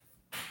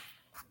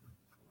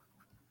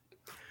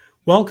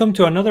Welcome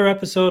to another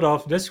episode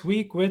of This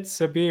Week with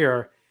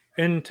Sabir.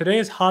 In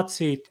today's hot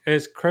seat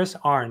is Chris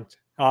Arndt.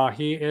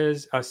 He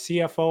is a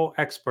CFO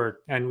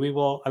expert, and we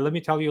will let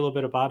me tell you a little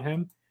bit about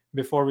him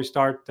before we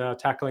start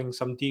tackling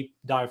some deep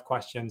dive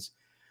questions.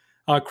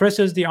 Chris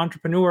is the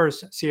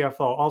entrepreneur's CFO,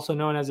 also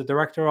known as the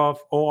director of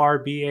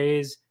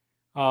ORBA's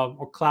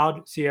or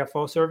Cloud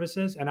CFO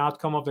Services, an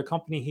outcome of the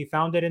company he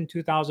founded in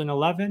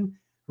 2011,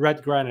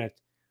 Red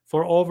Granite.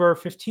 For over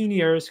 15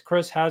 years,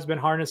 Chris has been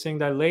harnessing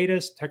the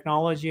latest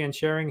technology and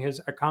sharing his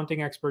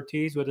accounting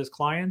expertise with his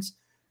clients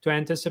to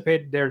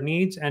anticipate their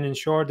needs and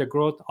ensure the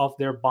growth of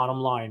their bottom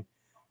line.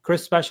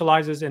 Chris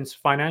specializes in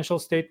financial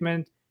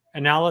statement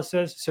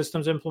analysis,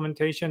 systems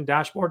implementation,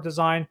 dashboard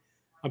design,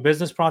 a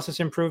business process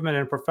improvement,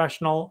 and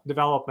professional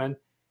development.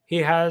 He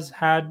has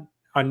had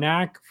a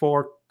knack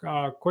for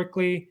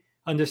quickly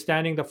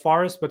understanding the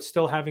forest, but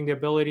still having the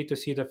ability to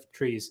see the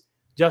trees.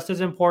 Just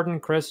as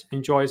important, Chris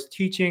enjoys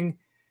teaching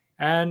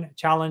and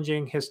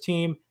challenging his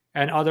team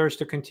and others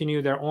to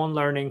continue their own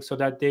learning so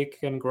that they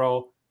can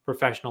grow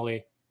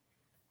professionally.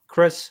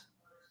 Chris,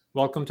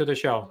 welcome to the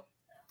show.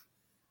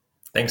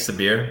 Thanks,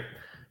 Sabir.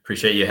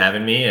 Appreciate you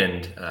having me.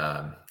 And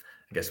I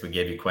guess we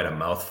gave you quite a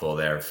mouthful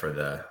there for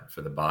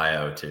the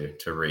bio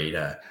to read.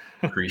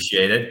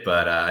 Appreciate it,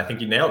 but I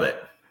think you nailed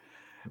it.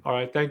 All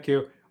right, thank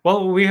you.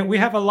 Well, we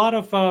have a lot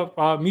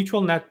of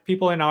mutual net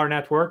people in our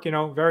network.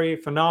 Very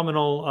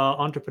phenomenal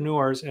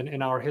entrepreneurs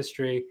in our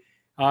history,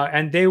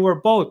 and they were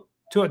both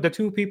the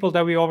two people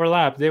that we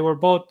overlapped. They were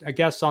both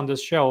guests on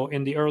this show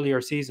in the earlier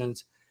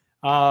seasons.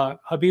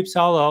 Habib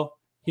Salo,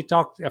 he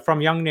talked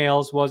from Young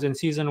Nails, was in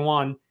season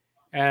one,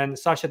 and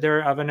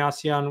Sashader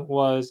Avanasian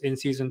was in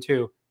season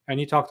two, and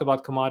he talked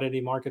about commodity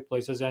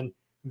marketplaces, and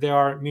they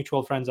are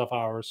mutual friends of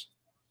ours.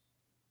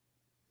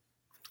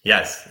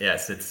 Yes.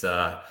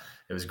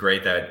 It was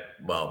great that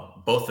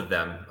both of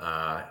them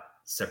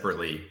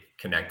separately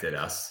connected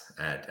us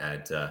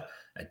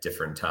at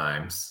different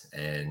times,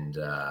 and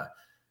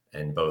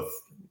both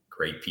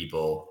great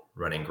people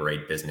running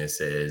great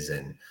businesses.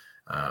 And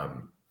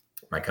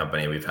my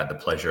company, we've had the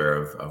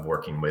pleasure of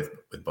working with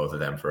both of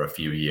them for a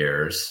few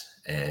years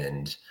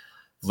and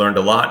learned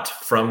a lot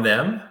from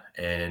them.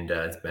 And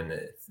it's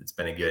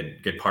been a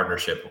good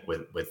partnership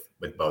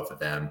with both of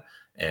them.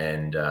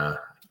 And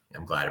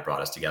I'm glad it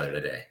brought us together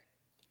today.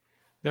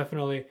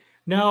 Definitely.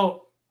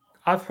 Now,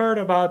 I've heard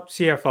about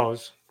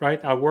CFOs, right?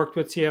 I've worked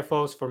with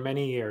CFOs for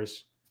many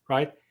years,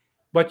 right?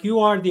 But you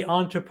are the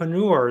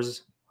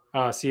entrepreneur's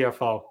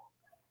CFO.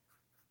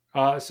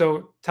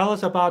 So tell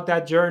us about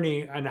that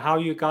journey and how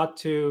you got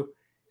to,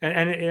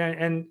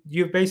 and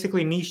you've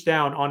basically niched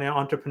down on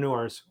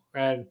entrepreneurs,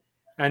 and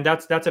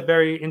that's a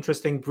very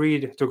interesting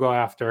breed to go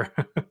after.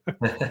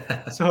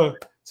 So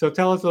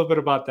tell us a little bit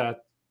about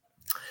that.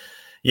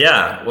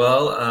 Yeah,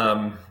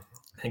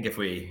 I think if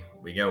we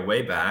go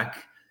way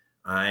back,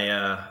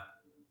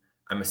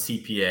 I'm a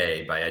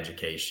CPA by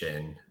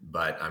education,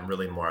 but I'm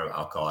really more,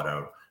 I'll call it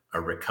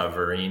a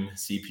recovering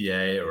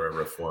CPA or a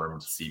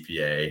reformed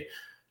CPA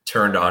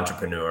turned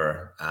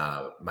entrepreneur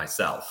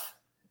myself.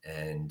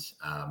 And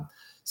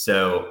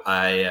so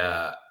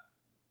I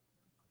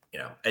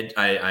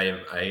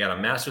got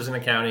a master's in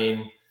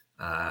accounting,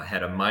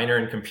 had a minor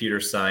in computer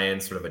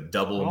science, sort of a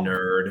double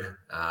nerd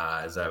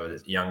as I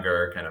was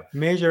younger, kind of.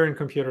 Major in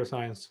computer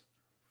science.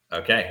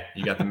 Okay,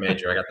 you got the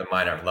major, I got the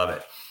minor. Love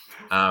it.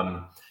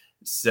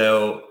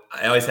 So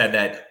I always had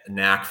that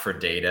knack for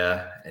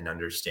data and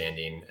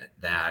understanding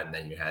that, and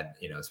then you had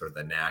sort of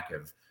the knack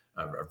of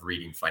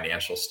reading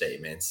financial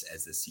statements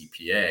as a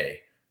CPA.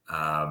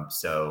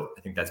 So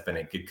I think that's been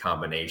a good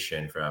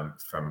combination from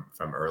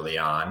early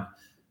on.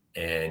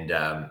 And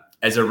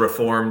as a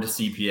reformed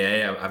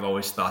CPA, I've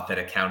always thought that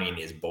accounting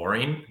is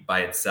boring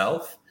by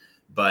itself,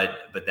 but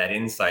that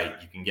insight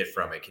you can get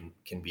from it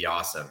can be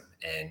awesome.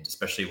 And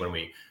especially when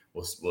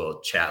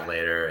we'll chat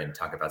later and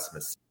talk about some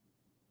of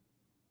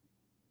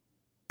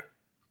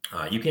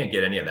you can't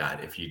get any of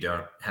that if you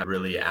don't have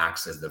really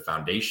acts as the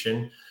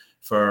foundation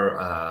for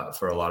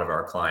a lot of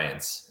our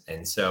clients.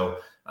 And so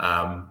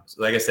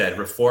like I said,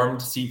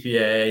 reformed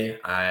CPA,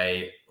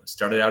 I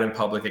started out in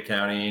public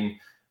accounting,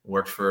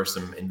 worked for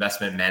some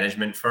investment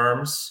management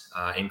firms,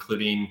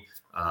 including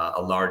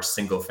a large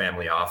single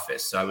family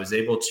office. So I was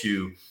able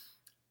to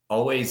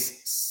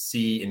always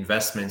see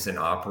investments in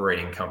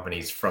operating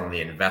companies from the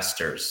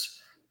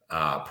investor's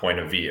point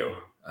of view.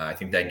 I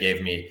think that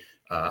gave me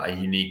a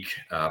unique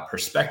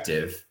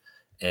perspective.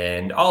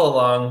 And all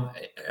along,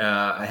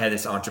 I had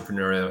this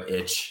entrepreneurial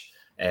itch,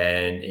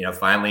 and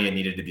finally it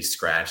needed to be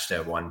scratched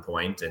at one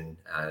point, and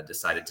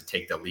decided to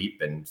take the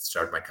leap and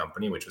start my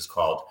company, which was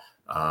called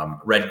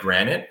Red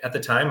Granite at the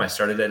time. I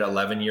started it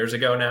 11 years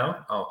ago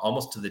now,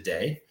 almost to the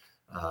day,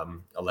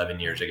 11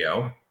 years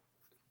ago,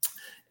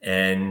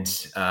 and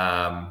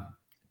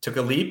took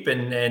a leap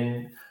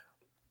and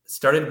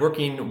started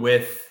working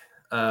with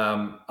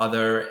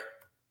other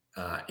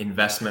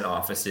investment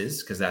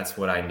offices, because that's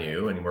what I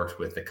knew, and worked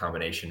with the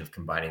combination of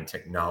combining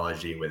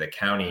technology with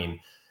accounting,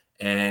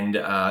 and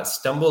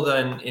stumbled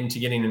into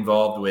getting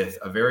involved with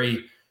a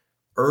very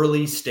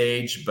early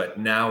stage, but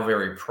now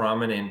very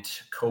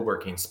prominent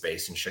co-working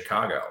space in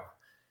Chicago,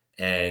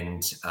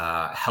 and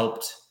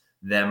helped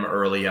them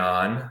early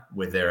on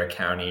with their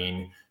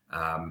accounting.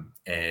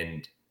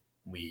 And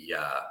we,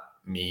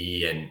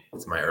 me and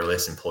my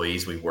earliest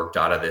employees, we worked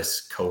out of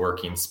this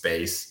co-working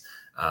space.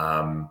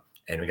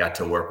 And we got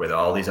to work with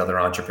all these other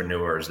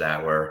entrepreneurs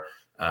that were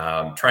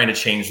trying to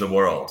change the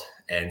world.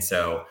 And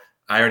so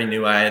I already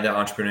knew I had the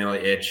entrepreneurial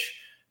itch,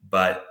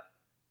 but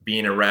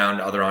being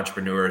around other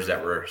entrepreneurs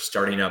that were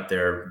starting up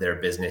their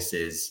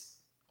businesses,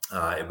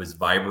 it was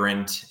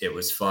vibrant, it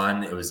was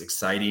fun, it was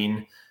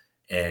exciting.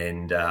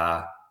 And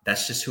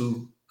that's just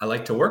who I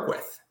like to work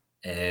with.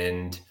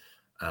 And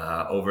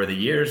over the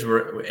years,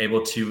 we're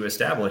able to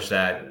establish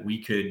that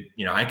we could,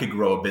 I could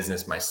grow a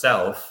business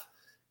myself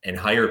and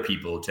hire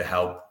people to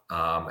help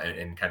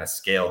and kind of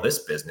scale this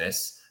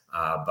business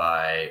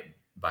by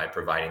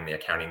providing the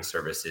accounting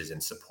services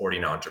and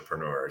supporting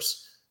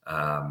entrepreneurs.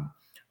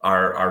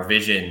 Our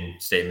vision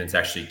statement is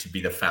actually to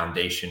be the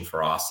foundation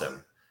for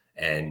awesome.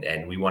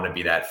 And we want to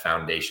be that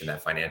foundation,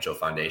 that financial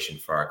foundation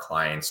for our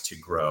clients to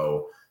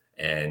grow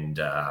and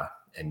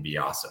be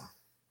awesome.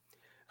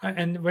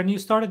 And when you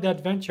started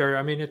that venture,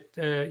 I mean,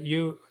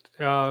 you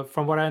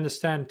from what I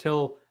understand,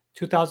 till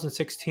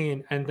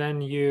 2016, and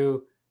then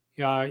you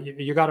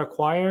got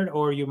acquired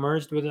or you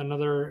merged with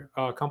another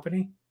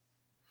company?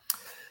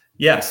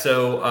 Yeah.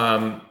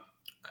 So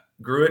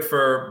grew it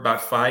for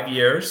about 5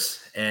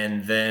 years,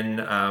 and then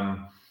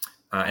and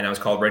I was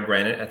called Red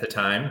Granite at the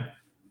time.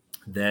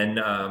 Then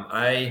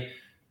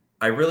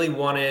I really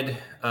wanted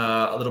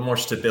a little more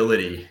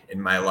stability in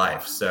my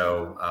life.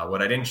 So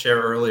what I didn't share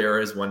earlier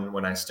is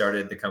when I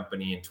started the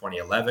company in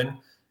 2011,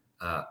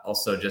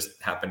 also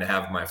just happened to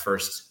have my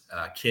first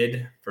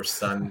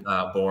son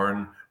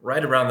born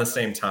right around the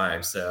same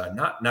time. So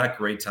not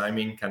great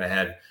timing. Kind of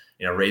had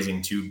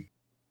raising two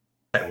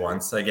at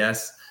once, I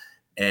guess,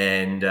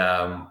 and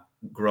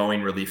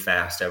growing really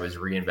fast. I was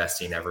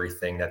reinvesting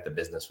everything that the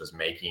business was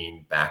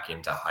making back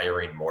into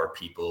hiring more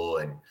people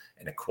and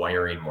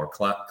acquiring more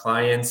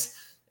clients.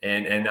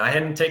 And I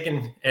hadn't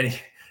taken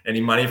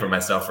any money for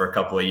myself for a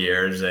couple of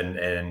years,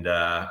 and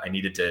I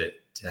needed to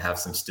have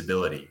some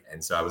stability.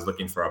 And so I was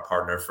looking for a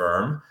partner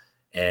firm,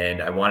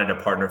 and I wanted a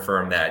partner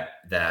firm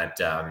that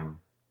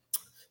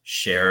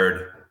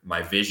shared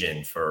my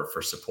vision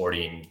for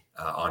supporting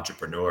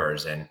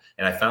entrepreneurs. And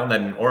I found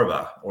that in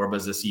Orba. Orba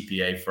is a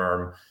CPA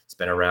firm. It's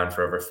been around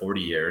for over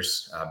 40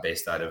 years,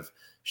 based out of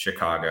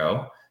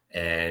Chicago.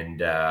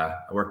 And I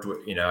worked with,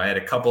 I had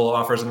a couple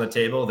offers on the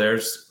table.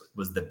 Theirs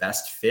was the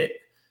best fit.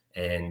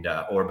 And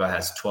Orba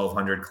has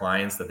 1,200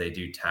 clients that they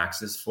do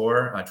taxes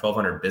for,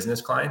 1,200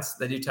 business clients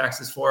they do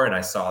taxes for. And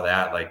I saw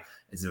that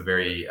it's a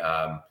very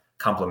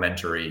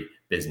complementary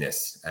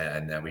business,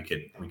 and that we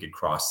could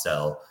cross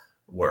sell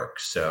work.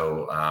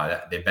 So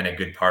they've been a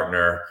good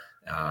partner.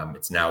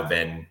 It's now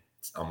been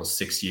almost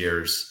 6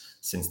 years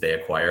since they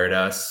acquired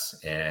us,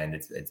 and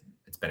it's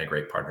been a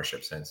great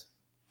partnership since.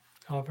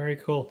 Oh, very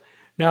cool.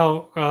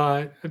 Now,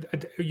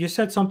 you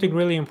said something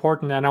really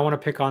important, and I want to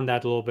pick on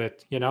that a little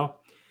bit.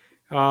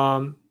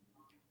 A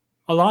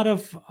lot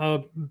of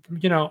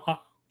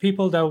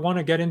people that want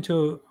to get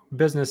into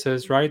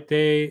businesses, right?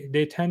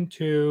 They tend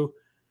to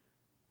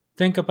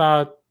think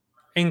about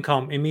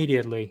income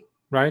immediately,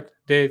 right?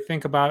 They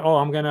think about,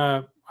 oh,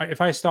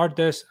 if I start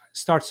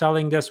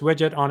selling this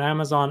widget on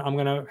Amazon, I'm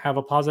gonna have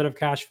a positive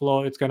cash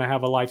flow. It's gonna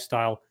have a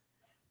lifestyle.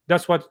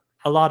 That's what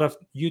a lot of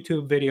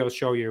YouTube videos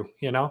show you.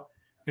 And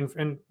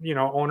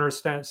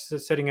owners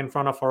sitting in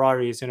front of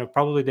Ferraris.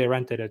 Probably they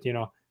rented it. They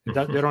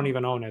don't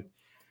even own it.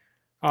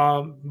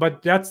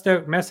 But that's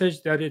the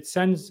message that it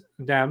sends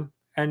them.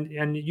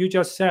 And you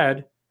just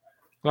said,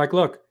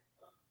 look,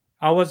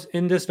 I was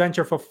in this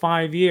venture for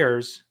 5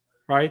 years,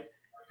 right?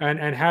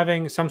 And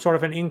having some sort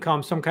of an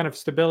income, some kind of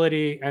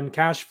stability and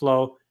cash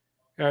flow,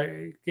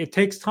 it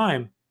takes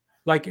time.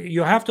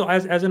 You have to,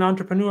 as an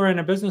entrepreneur and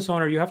a business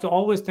owner, you have to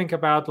always think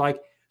about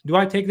do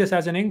I take this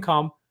as an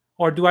income,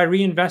 or do I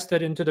reinvest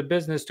it into the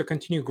business to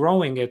continue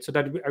growing it so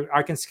that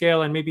I can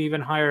scale and maybe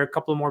even hire a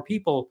couple more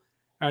people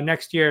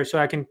next year so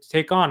I can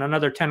take on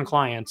another 10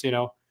 clients,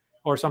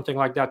 or something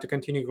like that to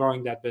continue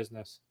growing that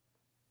business.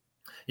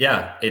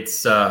 Yeah,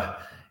 it's,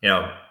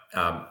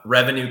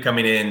 revenue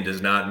coming in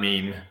does not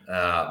mean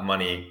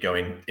money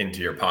going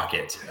into your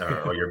pocket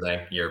or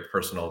your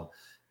personal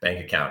bank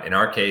account. In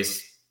our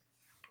case,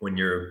 when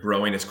you're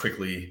growing as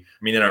quickly,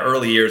 in our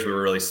early years, we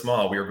were really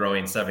small. We were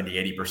growing 70,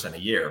 80% a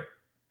year.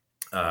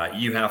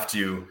 You have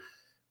to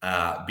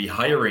be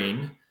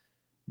hiring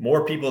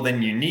more people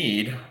than you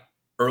need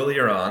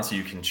earlier on, so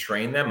you can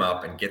train them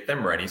up and get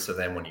them ready. So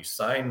then when you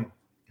sign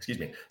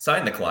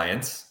the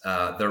clients,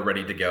 they're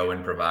ready to go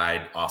and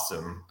provide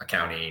awesome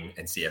accounting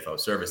and CFO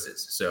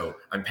services. So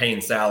I'm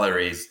paying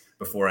salaries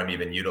before I'm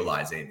even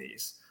utilizing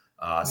these.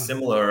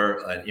 Similar,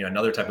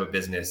 another type of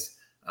business,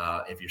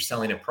 if you're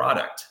selling a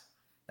product,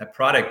 that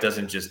product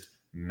doesn't just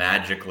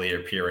magically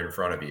appear in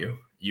front of you.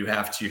 You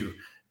have to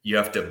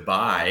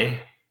buy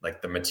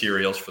like the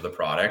materials for the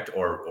product,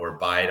 or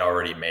buy it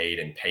already made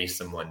and pay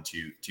someone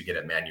to get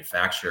it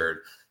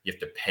manufactured. You have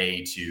to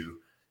pay to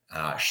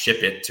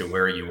ship it to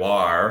where you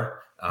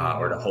are,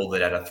 or to hold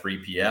it at a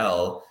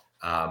 3PL.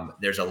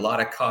 There's a lot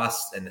of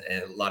costs and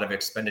a lot of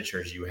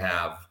expenditures you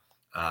have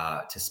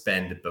to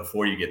spend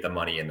before you get the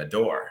money in the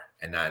door.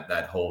 And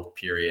that whole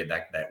period,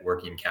 that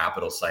working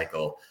capital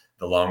cycle,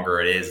 the longer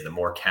it is, the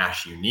more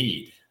cash you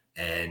need.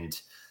 And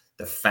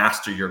the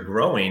faster you're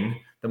growing,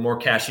 the more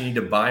cash you need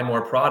to buy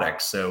more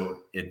products. So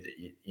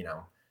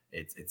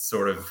it's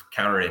sort of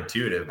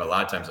counterintuitive, but a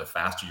lot of times the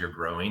faster you're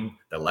growing,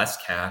 the less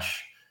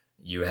cash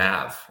you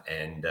have,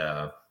 and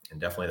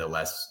definitely the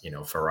less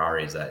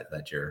Ferraris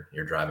that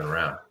you're driving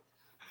around.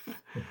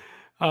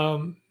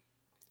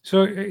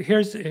 So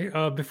here's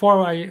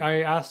before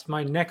I ask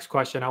my next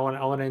question, I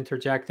want to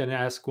interject and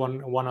ask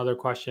one other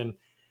question.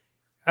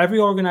 Every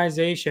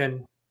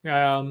organization,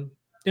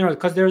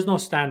 because there's no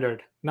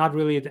standard, not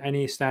really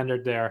any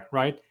standard there,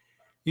 right?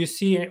 You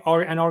see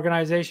an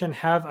organization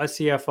have a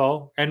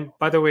CFO, and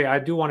by the way, I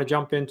do want to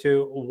jump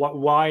into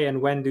why and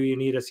when do you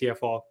need a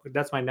CFO?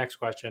 That's my next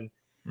question.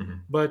 Mm-hmm.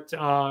 But they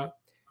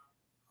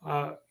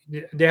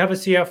have a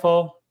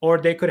CFO, or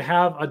they could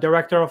have a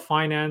director of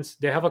finance.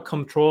 They have a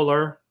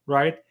controller,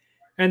 right?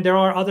 And there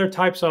are other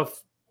types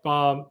of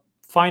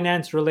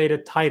finance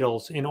related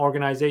titles in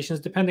organizations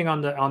depending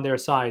on their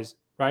size,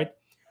 right?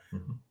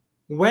 Mm-hmm.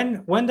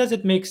 When does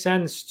it make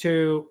sense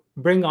to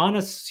bring on a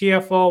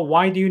CFO?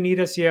 Why do you need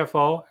a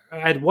CFO?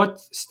 At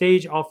what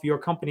stage of your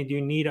company do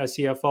you need a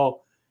CFO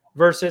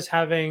versus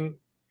having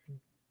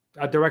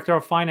a director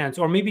of finance,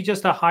 or maybe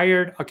just a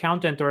hired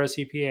accountant or a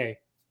CPA?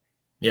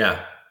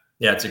 Yeah,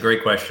 it's a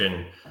great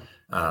question.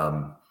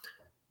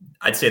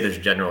 I'd say there's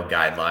general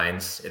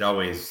guidelines. It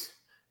always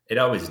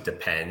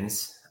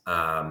depends.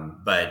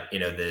 But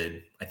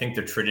I think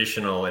the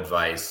traditional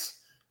advice,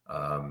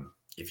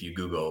 if you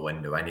Google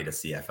when do I need a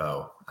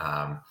CFO,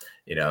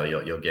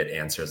 you'll get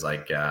answers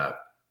like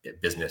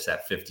business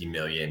at 50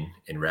 million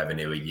in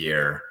revenue a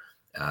year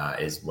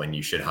is when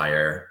you should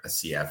hire a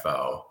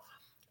CFO.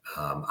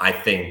 I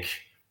think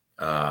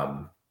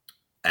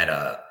at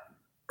a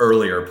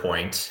earlier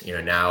point,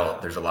 now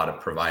there's a lot of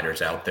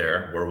providers out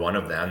there. We're one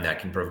of them that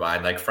can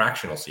provide like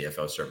fractional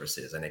CFO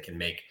services, and it can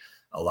make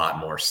a lot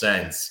more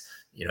sense.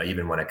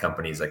 Even when a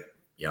company's like,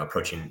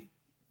 approaching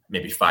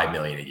maybe 5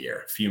 million a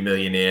year, a few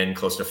million in,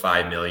 close to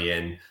 5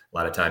 million. A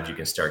lot of times you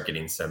can start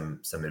getting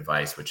some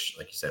advice, which,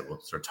 like you said, we'll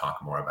sort of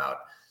talk more about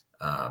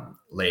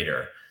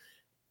later.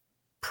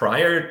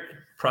 Prior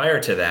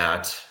to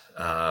that,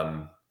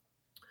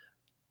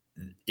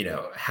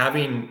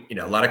 having,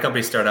 a lot of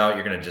companies start out,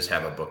 you're going to just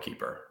have a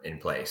bookkeeper in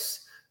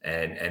place.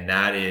 And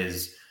that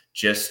is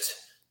just,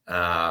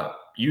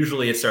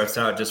 usually it starts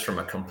out just from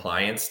a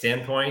compliance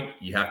standpoint.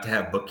 You have to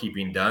have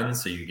bookkeeping done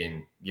so you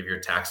can give your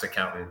tax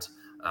accountant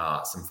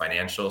some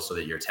financials so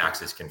that your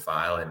taxes can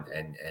file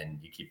and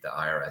you keep the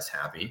IRS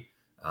happy.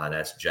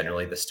 That's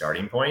generally the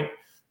starting point.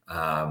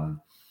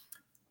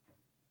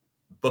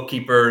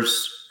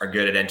 Bookkeepers are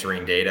good at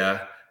entering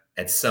data.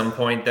 At some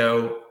point,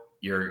 though,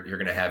 you're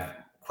going to have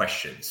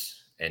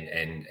questions,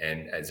 and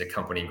as a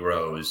company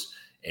grows,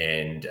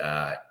 and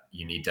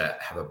you need to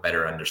have a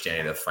better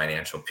understanding of the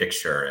financial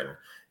picture,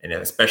 and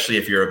especially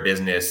if you're a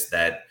business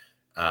that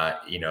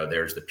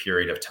there's the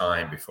period of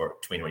time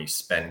between when you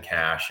spend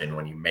cash and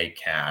when you make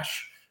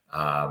cash,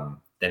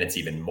 then it's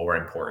even more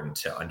important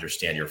to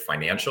understand your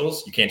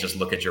financials. You can't just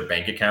look at your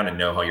bank account and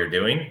know how you're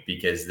doing,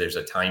 because there's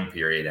a time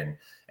period and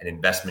an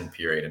investment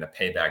period and a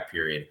payback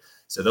period.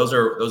 So those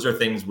are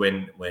things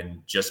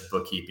when just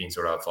bookkeeping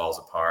sort of falls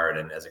apart,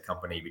 and as a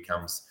company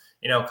becomes,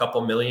 a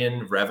couple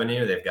million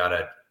revenue, they've got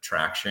a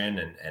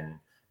traction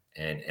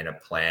and a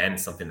plan,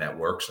 something that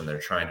works, and they're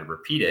trying to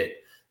repeat it.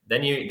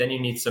 Then you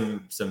need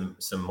some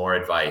more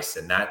advice,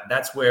 and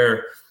that's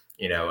where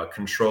a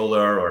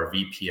controller or a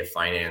VP of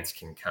finance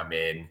can come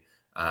in.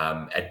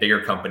 At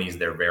bigger companies,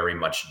 they're very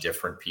much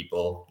different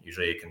people.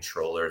 Usually a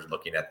controller is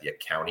looking at the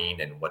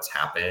accounting and what's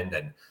happened,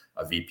 and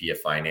a VP of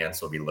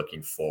finance will be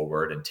looking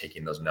forward and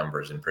taking those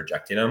numbers and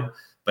projecting them.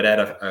 But at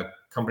a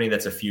company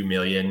that's a few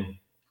million,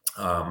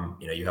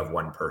 you have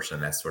one person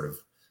that's sort of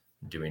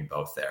doing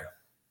both there.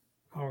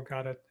 Oh,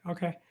 got it.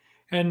 Okay.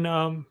 And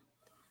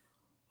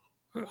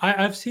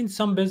I've seen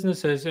some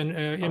businesses,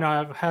 and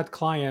I've had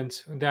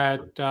clients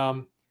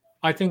that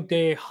I think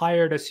they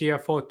hired a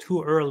CFO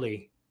too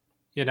early.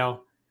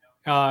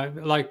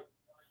 Like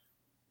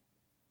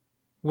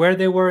where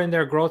they were in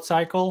their growth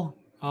cycle.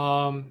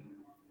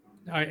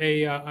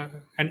 An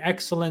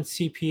excellent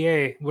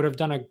CPA would have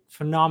done a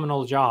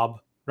phenomenal job,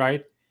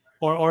 right?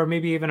 Or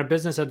maybe even a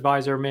business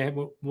advisor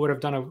would have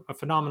done a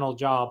phenomenal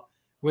job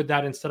with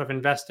that instead of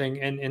investing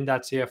in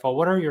that CFO.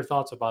 What are your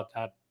thoughts about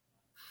that?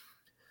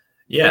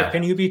 Yeah.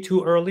 Can you be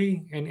too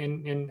early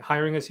in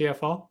hiring a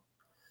CFO?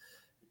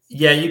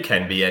 Yeah, you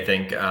can be. I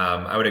think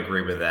I would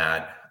agree with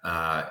that.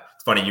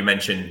 It's funny you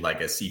mentioned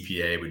like a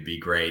CPA would be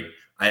great.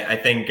 I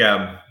think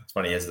it's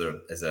funny as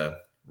a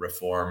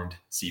reformed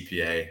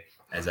CPA,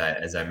 as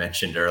I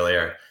mentioned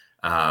earlier.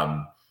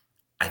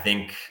 I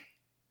think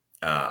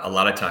a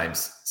lot of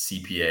times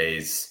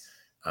CPAs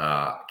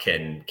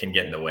can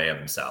get in the way of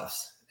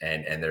themselves,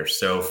 and they're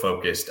so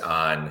focused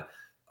on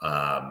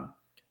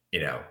you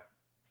know,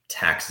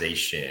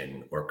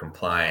 taxation or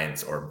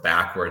compliance or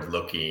backward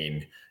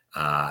looking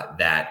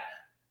that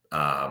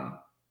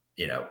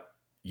you know,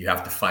 you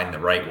have to find the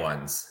right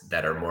ones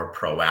that are more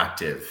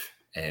proactive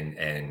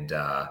and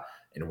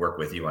work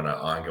with you on an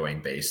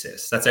ongoing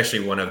basis. That's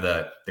actually one of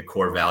the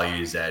core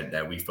values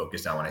that we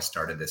focused on when I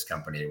started this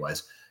company.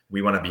 Was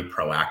we want to be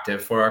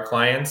proactive for our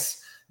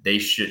clients. We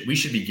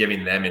should be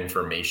giving them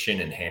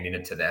information and handing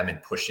it to them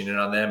and pushing it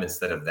on them,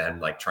 instead of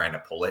them like trying to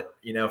pull it,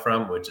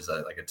 from, which is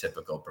like a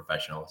typical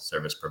professional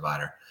service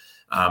provider.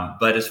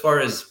 But as far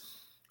as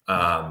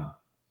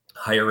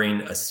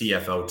hiring a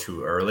CFO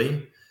too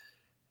early,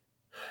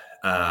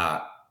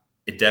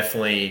 it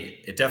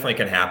definitely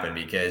can happen,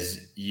 because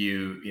a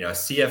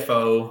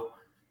CFO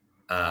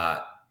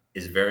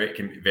is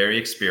very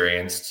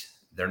experienced.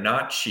 They're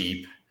not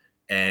cheap,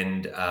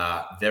 and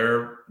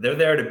they're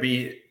there to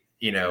be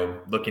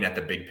looking at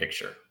the big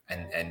picture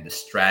and the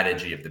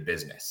strategy of the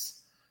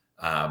business.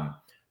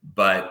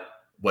 But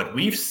what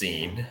we've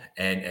seen,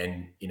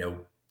 and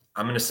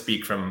I'm going to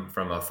speak from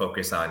a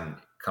focus on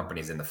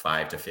companies in the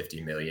 5 to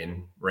 50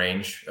 million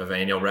range of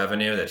annual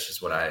revenue. That's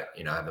just what I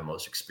have the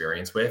most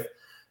experience with.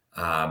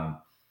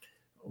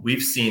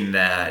 We've seen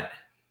that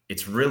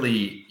it's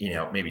really,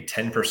 maybe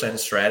 10%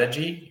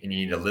 strategy, and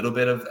you need a little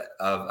bit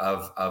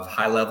of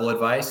high level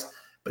advice,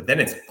 but then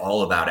it's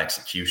all about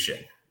execution.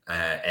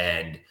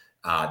 And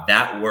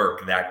that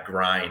work, that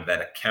grind,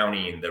 that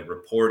accounting, the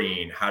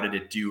reporting, how did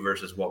it do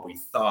versus what we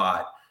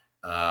thought?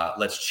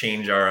 Let's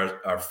change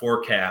our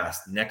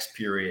forecast next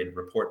period,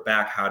 report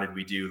back. How did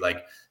we do?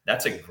 Like,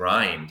 that's a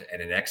grind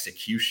and an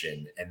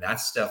execution. And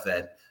that's stuff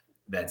that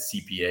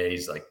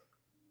CPAs like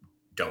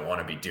don't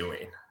want to be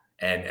doing.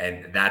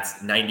 And that's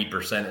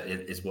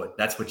 90%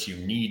 that's what you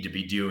need to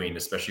be doing,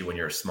 especially when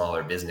you're a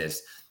smaller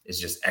business, is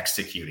just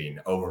executing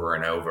over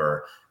and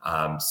over.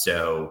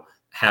 So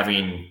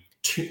having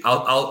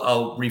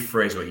I'll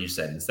rephrase what you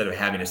said. Instead of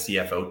having a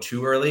CFO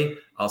too early,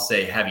 I'll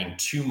say having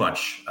too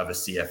much of a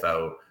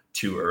CFO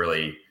too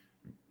early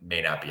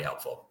may not be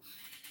helpful.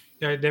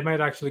 Yeah, they might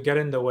actually get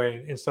in the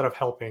way instead of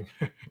helping.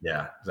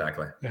 Yeah,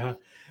 exactly. Yeah,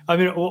 I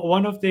mean,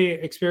 one of the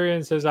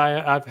experiences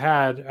I've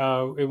had,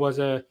 it was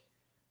and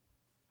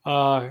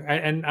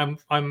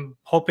I'm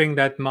hoping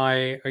that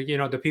my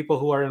the people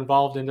who are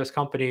involved in this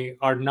company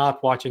are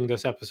not watching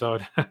this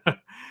episode.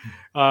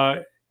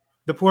 The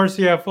poor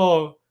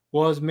CFO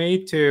was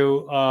made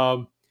to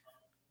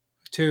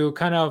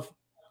kind of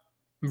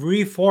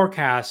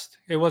reforecast.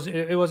 It was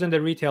in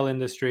the retail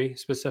industry,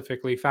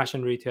 specifically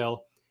fashion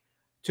retail,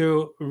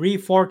 to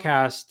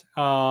reforecast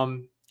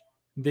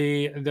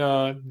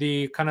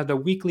the kind of the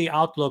weekly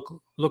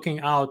outlook, looking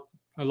out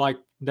like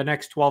the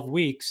next 12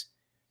 weeks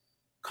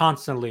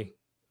constantly.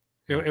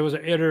 It was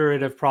an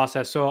iterative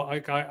process. So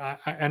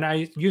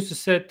I used to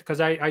sit,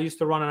 because I used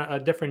to run a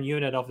different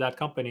unit of that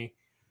company,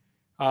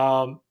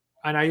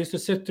 and I used to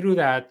sit through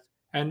that,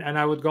 and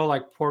I would go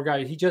like, poor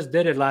guy, he just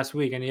did it last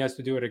week and he has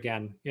to do it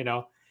again.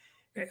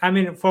 I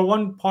mean, for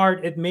one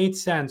part, it made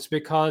sense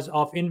because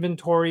of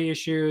inventory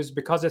issues,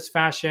 because it's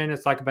fashion.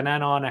 It's like a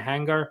banana on a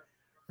hanger,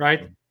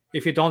 right?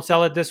 If you don't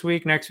sell it this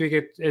week, next week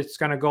it's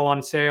going to go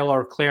on sale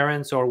or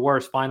clearance, or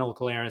worse, final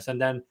clearance. And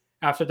then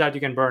after that,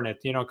 you can burn it,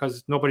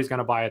 because nobody's going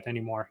to buy it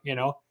anymore,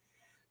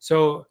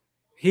 So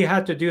he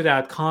had to do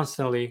that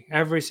constantly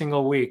every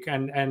single week.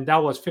 And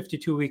that was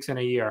 52 weeks in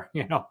a year,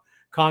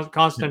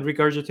 constant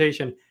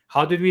regurgitation.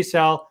 How did we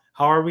sell?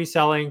 How are we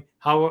selling?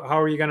 How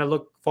are you going to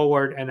look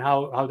forward, and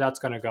how that's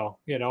going to go,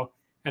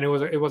 And it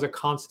was a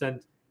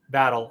constant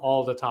battle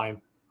all the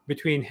time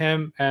between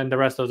him and the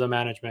rest of the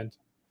management.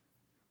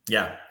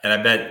 Yeah. And I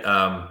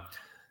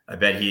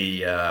bet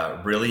he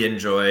really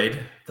enjoyed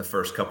the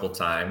first couple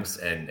times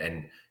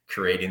and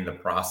creating the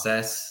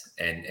process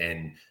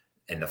and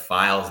the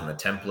files and the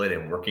template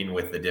and working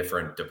with the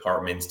different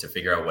departments to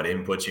figure out what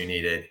inputs you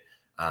needed.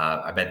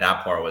 I bet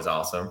that part was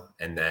awesome.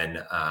 And then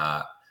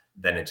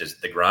it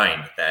just, the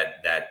grind,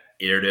 that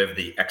iterative,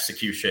 the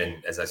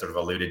execution, as I sort of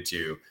alluded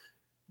to,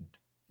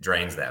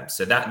 drains them.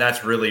 So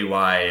that's really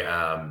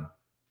why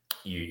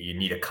you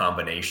need a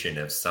combination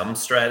of some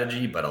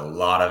strategy, but a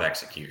lot of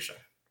execution.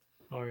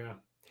 Oh yeah.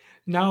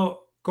 Now,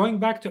 going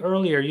back to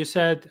earlier, you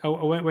said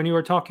when you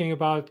were talking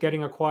about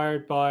getting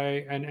acquired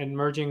by and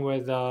merging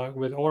with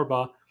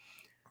Orba,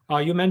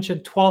 you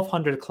mentioned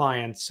 1,200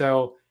 clients.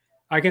 So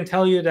I can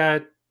tell you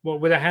that, well,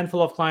 with a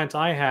handful of clients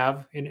I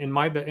have in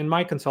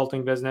my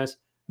consulting business,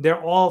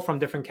 they're all from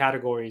different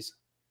categories,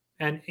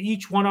 and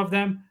each one of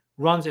them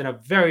runs in a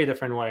very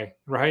different way,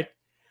 right?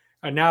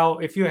 And now,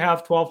 if you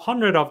have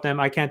 1,200 of them,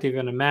 I can't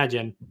even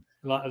imagine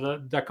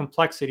the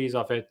complexities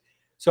of it.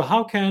 So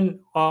how can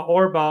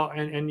Orba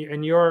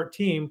and your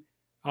team,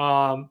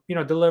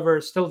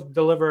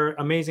 deliver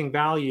amazing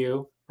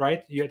value,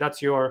 right?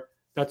 That's your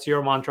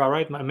mantra,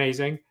 right?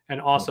 Amazing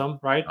and awesome,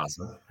 right?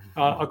 Awesome.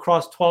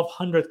 Across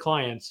 1,200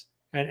 clients,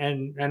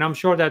 and I'm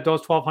sure that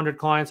those 1,200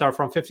 clients are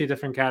from 50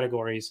 different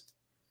categories.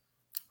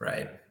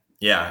 Right.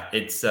 Yeah,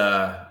 it's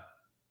and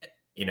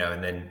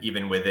then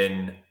even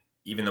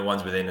the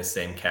ones within the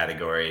same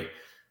category,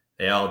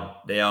 they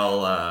all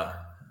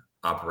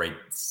operate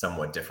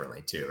somewhat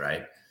differently too,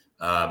 right?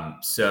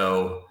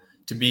 So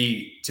to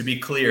be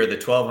clear, the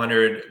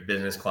 1,200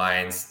 business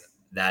clients,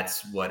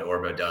 that's what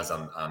Orba does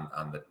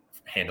on the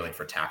handling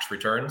for tax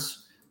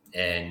returns,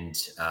 and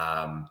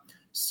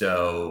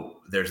so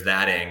there's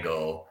that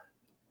angle.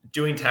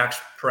 Doing tax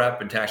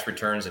prep and tax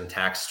returns and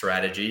tax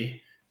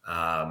strategy,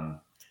 um,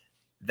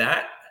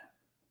 that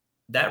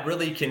that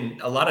really can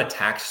a lot of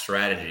tax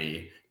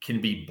strategy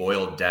can be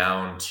boiled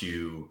down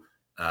to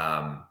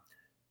um,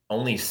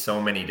 only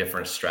so many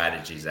different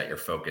strategies that you're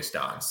focused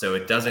on. So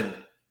it doesn't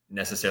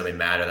necessarily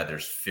matter that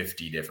there's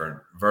 50 different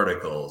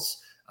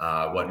verticals.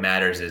 What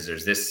matters is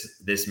there's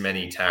this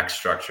many tax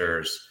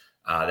structures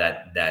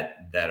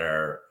that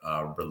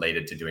are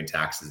related to doing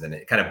taxes, and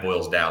it kind of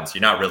boils down. So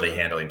you're not really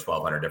handling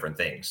 1,200 different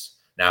things.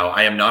 Now,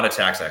 I am not a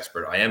tax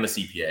expert. I am a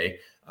CPA.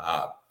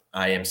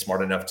 I am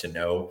smart enough to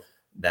know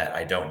that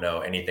I don't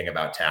know anything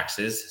about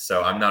taxes,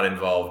 so I'm not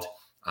involved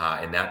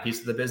in that piece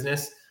of the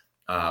business.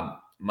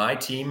 My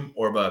team,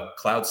 Orba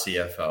Cloud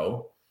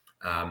CFO,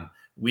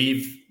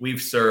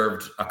 we've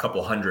served a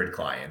couple hundred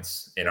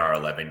clients in our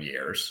 11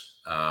 years.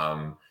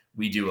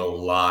 We do a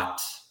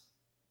lot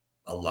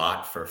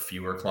for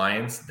fewer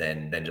clients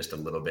than just a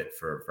little bit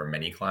for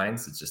many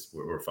clients. It's just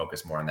we're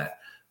focused more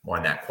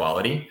on that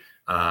quality.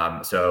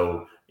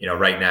 So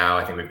right now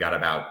I think we've got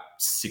about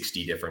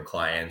 60 different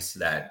clients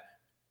that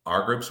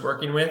our group's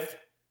working with.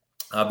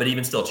 But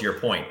even still, to your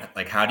point,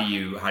 like how do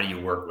you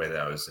work with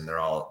those? And they're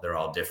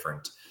all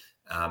different.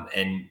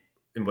 And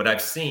what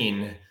I've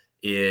seen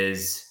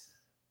is,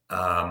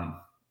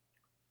 I'll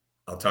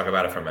talk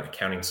about it from an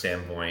accounting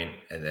standpoint,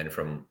 and then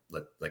from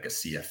like a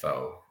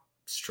CFO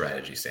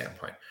strategy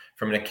standpoint.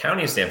 From an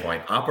accounting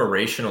standpoint,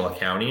 operational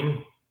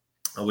accounting,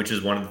 which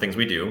is one of the things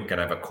we do,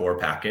 kind of a core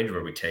package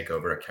where we take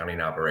over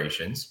accounting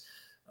operations.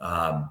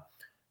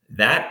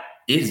 That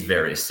is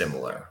very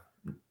similar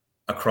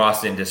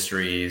across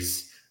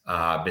industries,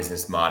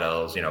 business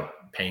models.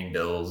 Paying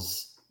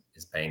bills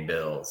is paying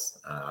bills.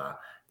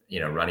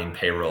 Running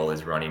payroll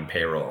is running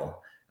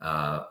payroll.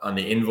 On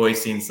the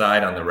invoicing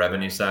side, on the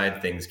revenue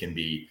side, things can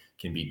be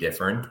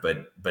different.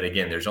 But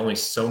again, there's only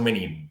so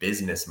many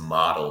business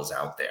models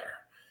out there,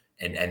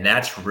 and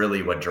that's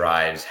really what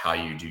drives how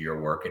you do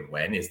your work and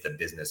when is the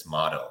business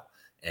model,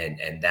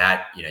 and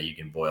that you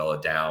can boil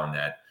it down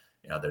that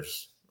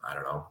there's I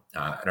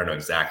don't know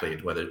exactly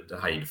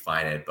how you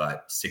define it,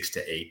 but 6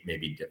 to 8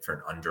 maybe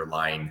different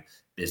underlying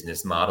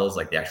business models,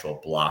 like the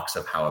actual blocks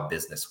of how a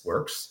business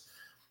works.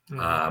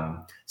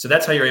 So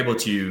that's how you're able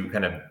to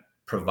kind of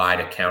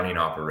provide accounting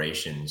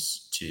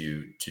operations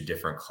to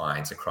different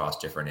clients across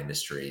different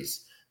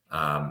industries.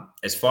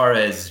 As far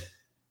as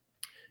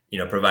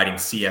providing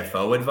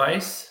CFO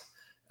advice,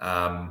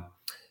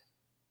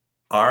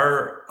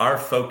 our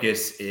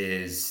focus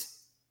is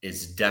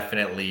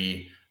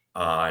definitely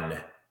on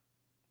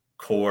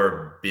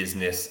core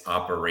business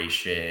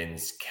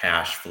operations,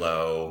 cash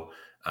flow.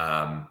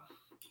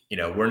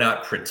 We're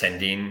not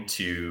pretending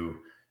to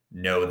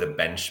know the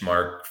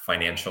benchmark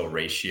financial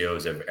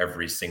ratios of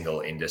every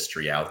single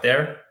industry out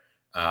there.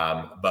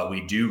 But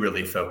we do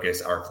really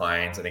focus our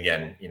clients. And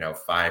again,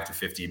 5 to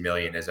 50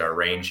 million is our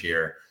range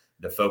here.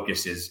 The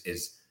focus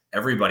is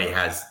everybody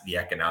has the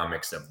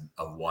economics of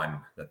one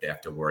that they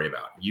have to worry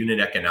about. Unit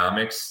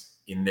economics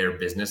in their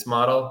business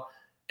model,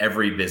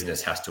 every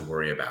business has to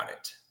worry about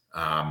it.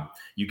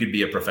 You could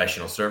be a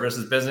professional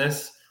services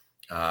business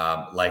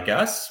like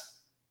us,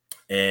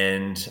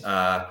 and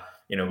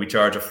we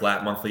charge a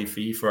flat monthly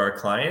fee for our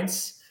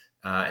clients,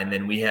 and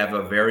then we have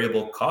a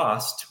variable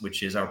cost,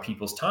 which is our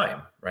people's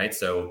time, right?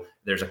 So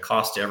there's a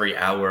cost to every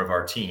hour of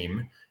our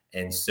team,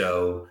 and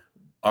so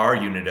our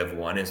unit of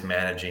one is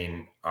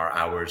managing our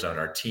hours on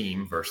our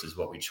team versus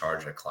what we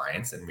charge our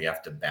clients, and we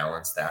have to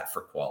balance that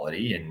for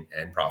quality and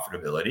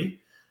profitability.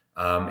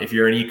 If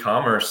you're an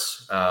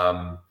e-commerce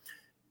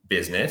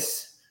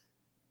business,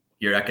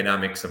 your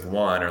economics of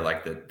one are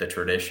like the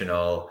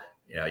traditional,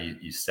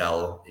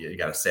 you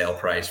got a sale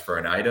price for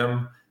an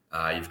item.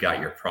 You've got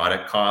your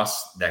product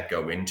costs that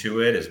go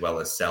into it, as well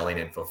as selling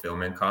and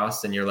fulfillment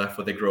costs, and you're left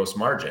with a gross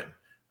margin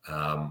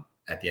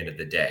at the end of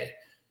the day.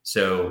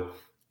 So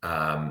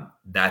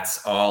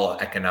that's all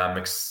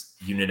economics,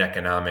 unit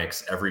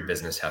economics. Every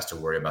business has to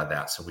worry about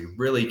that. So we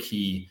really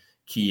key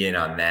in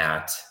on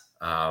that.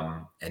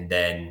 And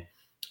then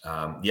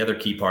the other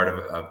key part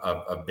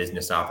of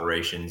business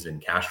operations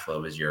and cash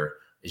flow is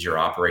your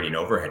operating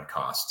overhead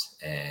costs,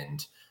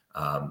 and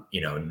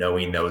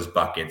knowing those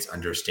buckets,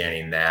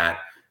 understanding that,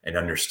 and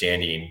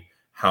understanding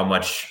how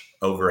much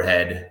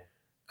overhead,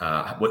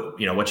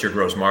 what's your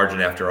gross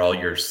margin after all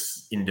your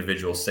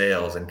individual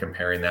sales, and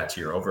comparing that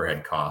to your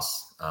overhead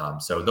costs.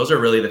 So those are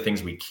really the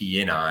things we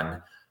key in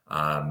on.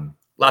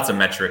 Lots of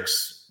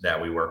metrics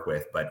that we work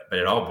with, but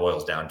it all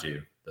boils down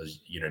to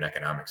those unit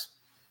economics.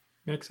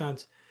 Makes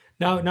sense.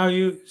 Now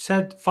you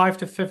said 5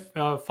 to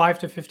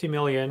 50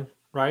 million,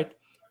 right?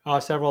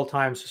 Several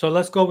times. So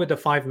let's go with the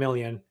 5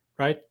 million,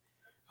 right?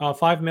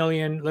 5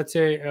 million, let's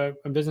say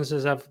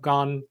businesses have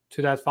gone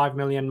to that 5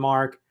 million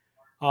mark,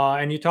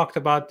 and you talked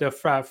about the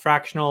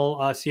fractional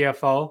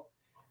CFO.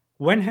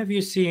 When have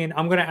you seen,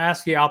 I'm going to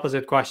ask the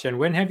opposite question.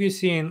 When have you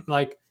seen,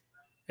 like,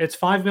 it's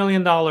 $5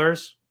 million.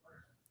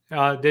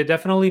 They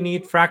definitely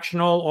need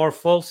fractional or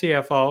full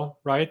CFO,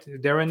 right?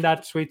 They're in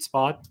that sweet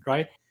spot,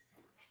 right?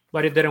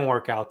 But it didn't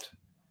work out,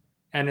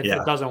 and it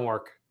Yeah. doesn't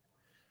work.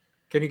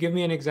 Can you give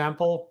me an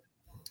example?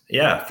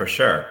 Yeah, for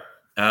sure.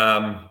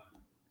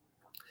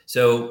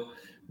 So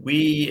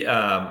we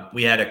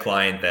had a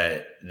client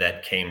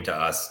that came to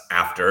us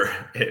after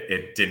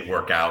it didn't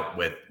work out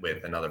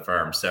with another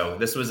firm. So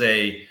this was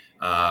a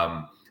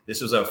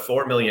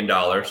 $4 million.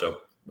 So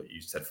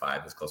you said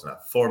five, that's close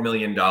enough. $4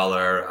 million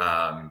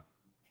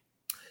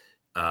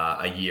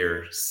a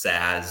year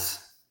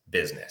SaaS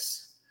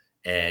business,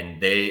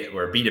 and they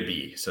were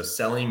B2B. So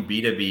selling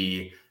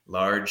B2B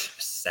large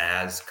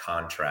SaaS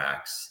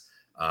contracts.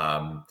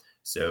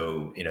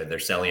 So, they're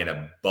selling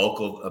a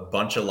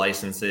bunch of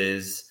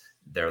licenses.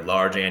 They're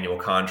large annual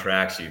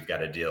contracts. You've got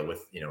to deal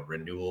with,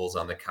 renewals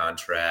on the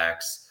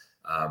contracts.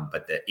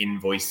 But the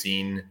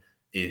invoicing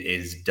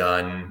is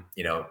done,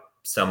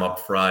 some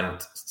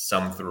upfront,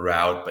 some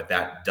throughout, but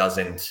that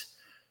doesn't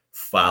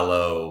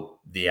follow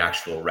the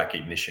actual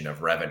recognition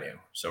of revenue.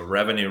 So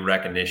revenue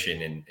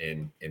recognition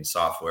in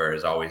software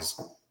is always,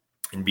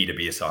 in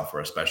B2B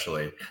software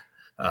especially,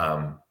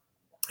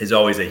 is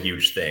always a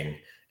huge thing.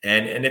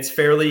 And it's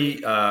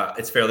fairly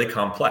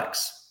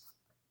complex.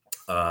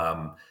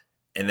 And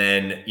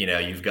then,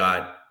 you've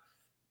got,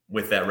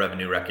 with that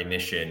revenue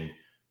recognition,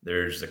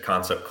 there's a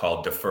concept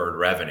called deferred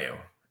revenue.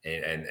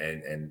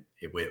 And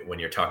when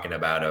you're talking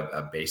about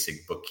a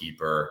basic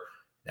bookkeeper,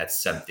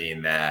 that's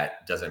something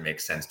that doesn't make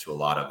sense to a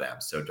lot of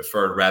them. So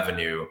deferred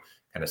revenue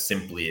kind of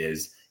simply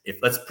is, if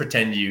let's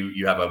pretend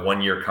you have a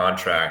 1-year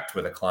contract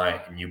with a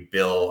client and you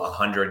bill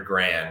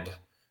 $100,000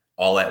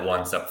 all at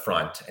once up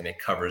front, and it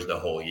covers the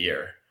whole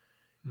year.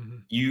 Mm-hmm.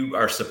 You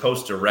are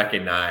supposed to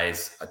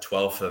recognize a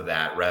 1/12 of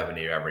that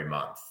revenue every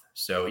month.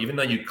 So even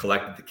though you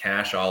collected the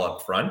cash all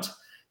up front,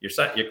 it's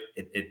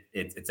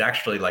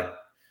actually like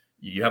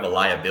you have a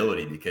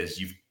liability because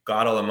you've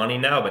got all the money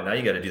now, but now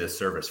you got to do the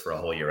service for a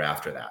whole year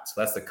after that. So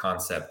that's the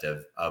concept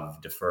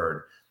of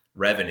deferred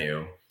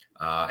revenue.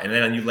 And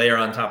then you layer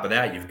on top of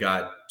that, you've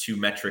got two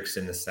metrics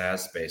in the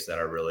SaaS space that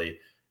are really,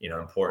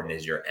 important,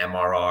 is your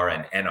MRR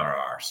and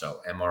NRR.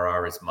 So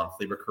MRR is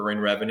monthly recurring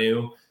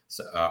revenue,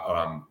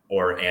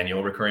 or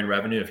annual recurring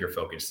revenue if you're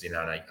focusing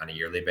on a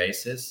yearly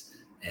basis,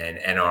 and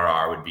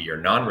NRR would be your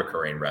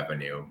non-recurring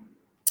revenue.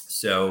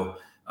 So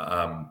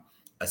a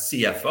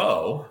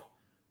CFO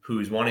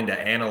who's wanting to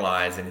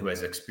analyze and who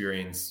has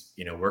experience,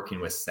 working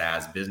with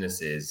SaaS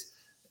businesses,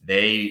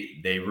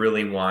 they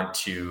really want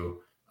to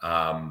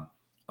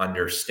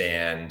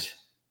understand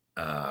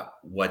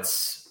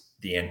what's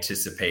the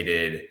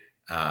anticipated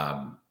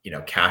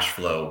cash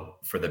flow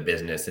for the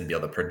business and be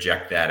able to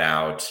project that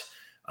out.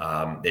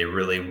 They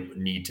really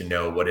need to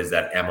know what is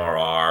that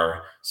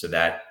MRR, so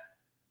that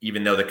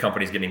even though the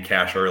company's getting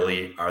cash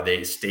early, are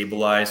they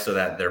stabilized so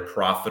that they're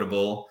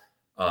profitable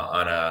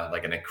on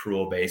an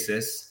accrual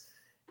basis?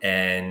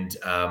 And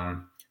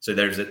so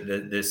there's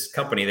this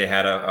company, they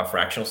had a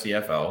fractional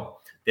CFO.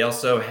 They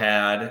also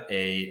had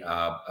a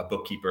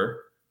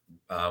bookkeeper,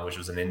 which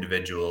was an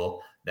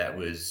individual that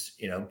was,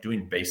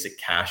 doing basic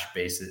cash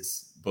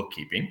basis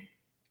bookkeeping.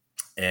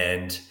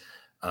 And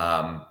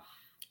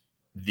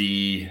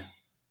the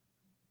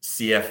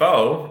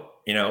CFO,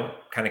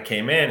 kind of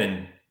came in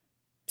and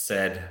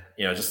said,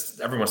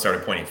 just everyone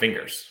started pointing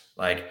fingers.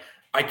 Like,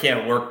 I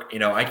can't work,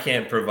 I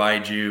can't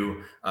provide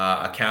you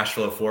a cash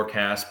flow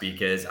forecast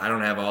because I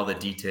don't have all the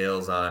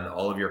details on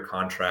all of your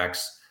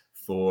contracts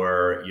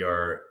for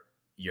your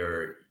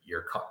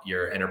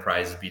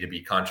enterprise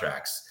B2B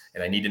contracts.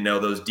 And I need to know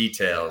those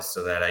details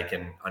so that I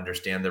can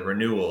understand the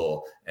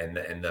renewal and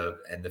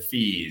the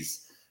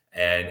fees.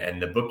 And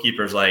the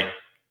bookkeeper's like,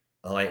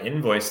 well, I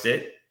invoiced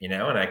it, and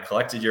I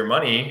collected your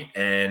money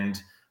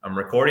and I'm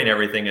recording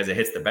everything as it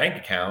hits the bank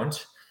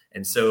account.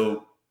 And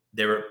so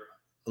there were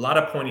a lot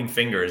of pointing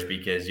fingers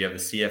because you have the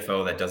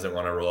CFO that doesn't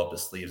want to roll up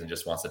his sleeves and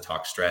just wants to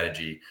talk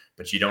strategy,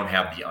 but you don't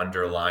have the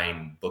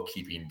underlying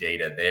bookkeeping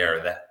data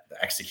there. That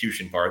the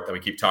execution part that we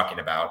keep talking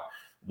about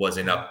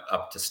wasn't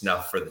up to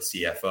snuff for the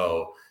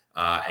CFO.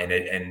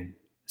 And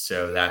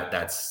so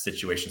that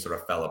situation sort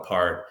of fell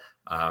apart.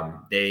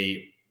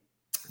 They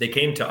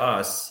came to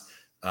us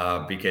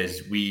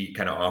because we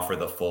kind of offer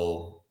the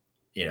full,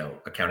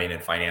 accounting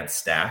and finance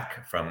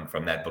stack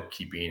from that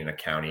bookkeeping and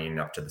accounting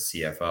up to the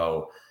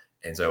CFO.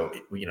 And so,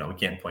 we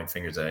can't point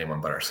fingers at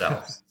anyone but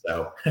ourselves.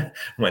 So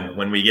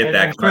when we get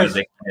that Chris,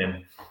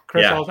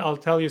 yeah. I'll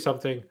tell you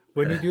something.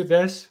 When you do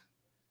this,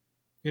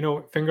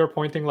 finger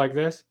pointing like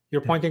this,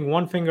 you're pointing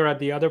one finger at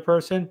the other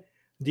person.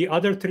 The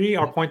other three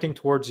are pointing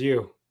towards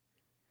you.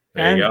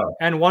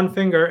 And one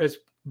finger is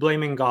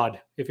blaming God,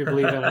 if you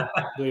believe in God,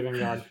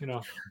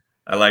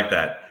 I like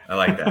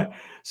that.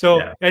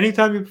 So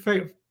anytime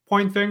you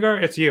point finger,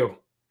 it's you.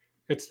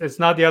 It's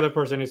not the other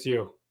person, it's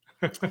you.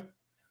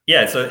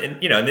 Yeah. So, in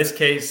this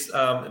case,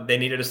 they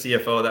needed a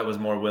CFO that was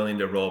more willing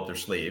to roll up their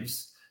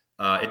sleeves.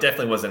 It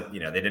definitely wasn't, they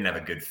didn't have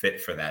a good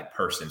fit for that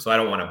person. So I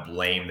don't want to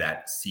blame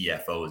that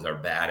CFOs are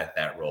bad at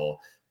that role,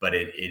 but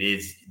it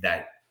is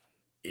that,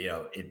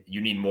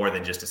 you need more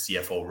than just a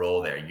CFO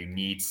role there. You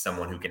need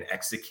someone who can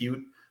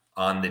execute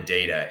on the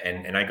data.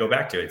 And I go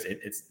back to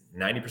it's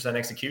 90%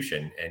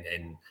 execution,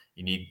 and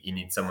you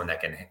need someone that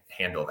can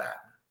handle that.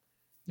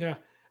 Yeah.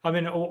 I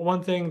mean,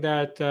 one thing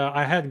that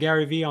I had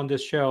Gary Vee on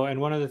this show,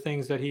 and one of the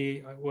things that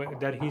he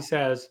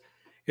says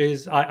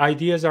is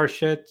ideas are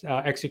shit,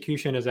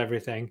 execution is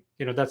everything.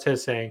 That's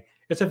his saying.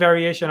 It's a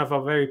variation of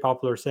a very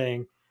popular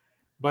saying.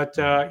 But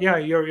yeah,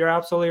 you're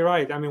absolutely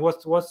right. I mean,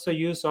 what's the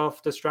use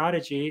of the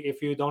strategy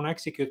if you don't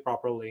execute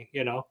properly?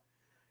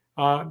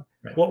 Uh,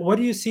 Right. what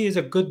do you see as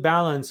a good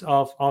balance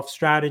of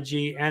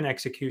strategy and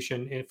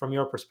execution from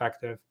your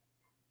perspective?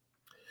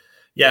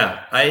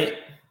 Yeah,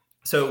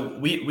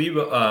 so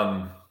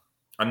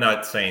I'm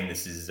not saying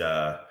this is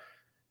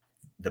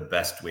the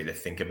best way to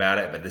think about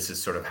it, but this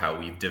is sort of how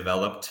we've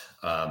developed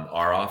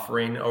our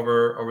offering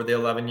over the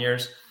 11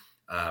 years.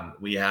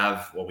 We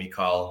have what we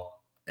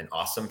call an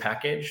awesome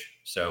package.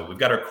 So we've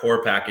got our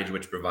core package,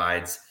 which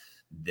provides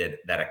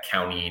that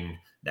accounting,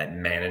 that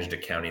managed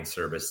accounting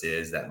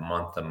services, that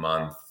month to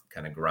month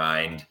kind of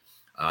grind.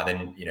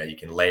 Then you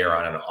can layer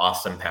on an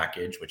awesome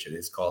package, which it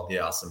is called the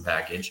awesome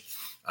package.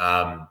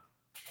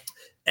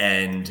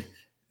 And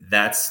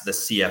that's the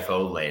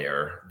CFO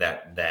layer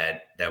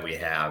that we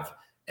have.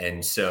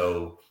 And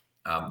so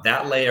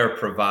that layer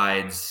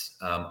provides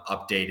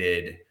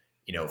updated,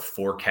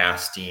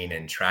 forecasting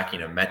and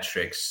tracking of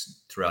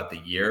metrics throughout the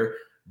year.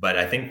 But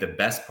I think the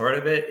best part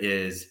of it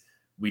is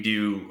we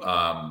do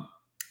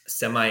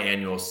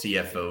semi-annual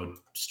CFO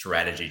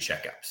strategy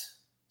checkups.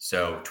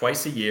 So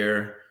twice a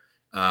year,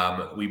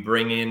 we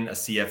bring in a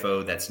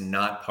CFO that's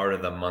not part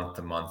of the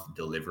month-to-month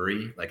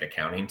delivery, like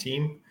accounting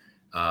team.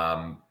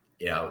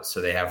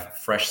 So they have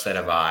fresh set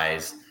of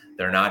eyes.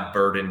 They're not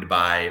burdened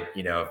by,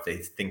 if they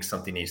think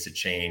something needs to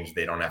change,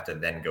 they don't have to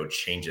then go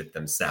change it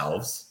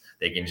themselves.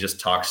 They can just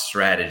talk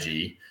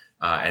strategy,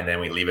 and then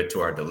we leave it to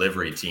our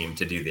delivery team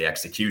to do the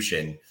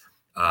execution.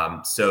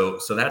 So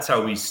that's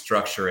how we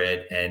structure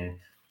it, and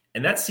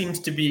that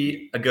seems to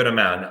be a good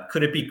amount.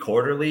 Could it be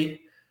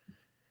quarterly?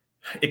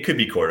 It could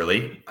be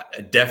quarterly.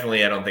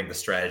 Definitely, I don't think the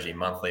strategy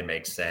monthly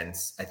makes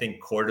sense. I think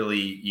quarterly,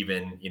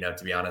 even,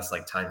 to be honest,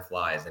 like time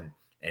flies,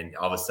 and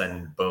all of a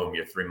sudden, boom,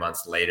 you're 3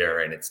 months later,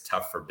 and it's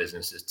tough for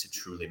businesses to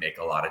truly make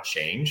a lot of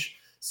change.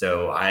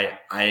 So I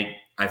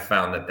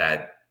found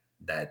that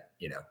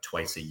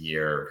twice a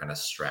year kind of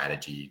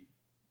strategy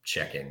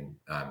check-in,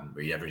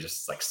 where you ever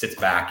just like sits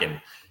back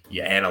and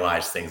you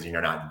analyze things and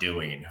you're not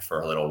doing for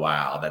a little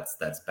while.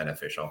 That's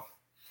beneficial.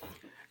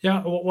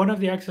 Yeah, one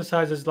of the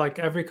exercises like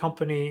every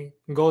company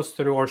goes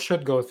through or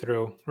should go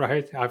through,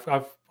 right?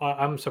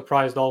 I'm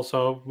surprised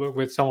also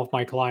with some of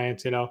my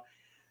clients.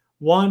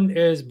 One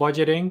is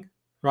budgeting,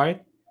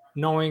 right?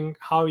 Knowing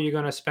how you're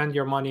going to spend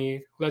your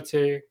money, let's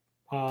say,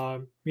 uh,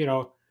 you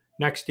know,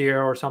 next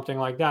year or something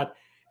like that.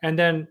 And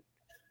then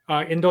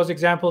in those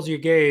examples you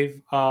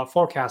gave,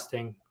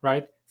 forecasting,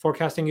 right?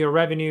 Forecasting your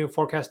revenue,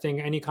 forecasting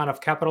any kind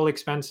of capital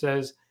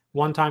expenses,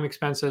 one-time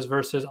expenses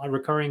versus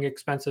recurring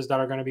expenses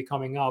that are going to be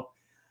coming up.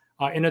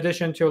 In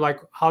addition to like,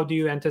 how do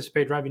you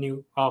anticipate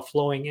revenue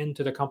flowing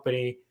into the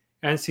company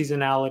and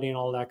seasonality and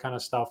all that kind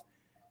of stuff.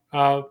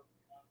 Uh,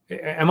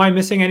 am I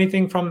missing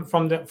anything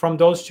from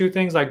those two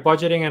things, like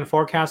budgeting and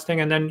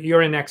forecasting? And then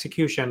you're in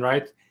execution,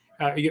 right?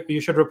 You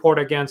should report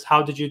against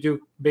how did you do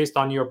based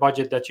on your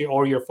budget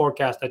or your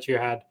forecast that you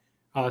had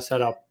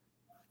set up.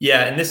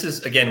 Yeah, and this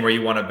is again where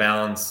you want to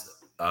balance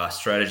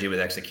strategy with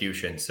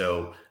execution.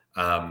 So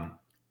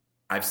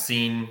I've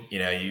seen,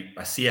 a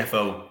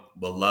CFO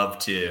will love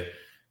to.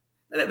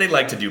 They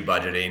like to do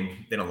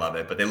budgeting. They don't love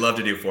it, but they love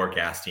to do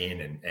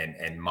forecasting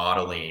and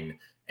modeling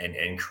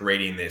and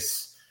creating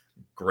this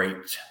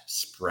great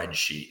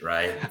spreadsheet,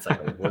 right? It's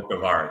like a work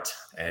of art,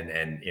 and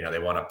they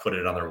want to put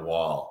it on their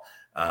wall.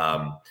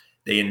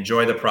 They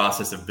enjoy the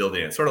process of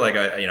building it, sort of like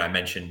I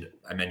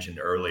mentioned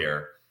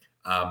earlier.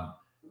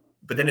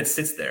 But then it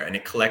sits there and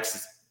it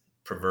collects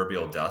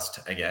proverbial dust,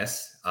 I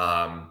guess,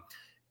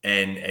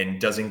 and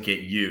doesn't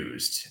get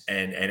used.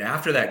 And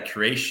after that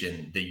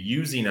creation, the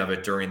using of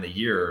it during the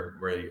year,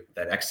 where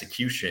that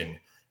execution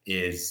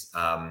is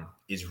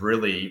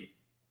really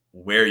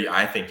where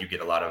I think you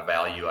get a lot of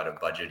value out of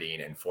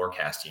budgeting and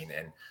forecasting.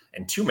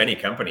 And too many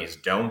companies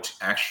don't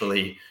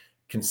actually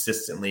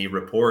consistently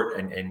report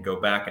and go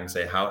back and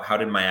say, how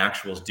did my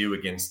actuals do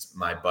against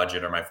my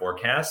budget or my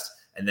forecast?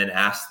 And then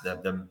ask the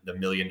 $1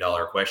 million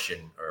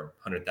question, or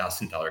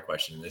 $100,000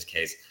 question in this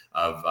case,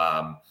 of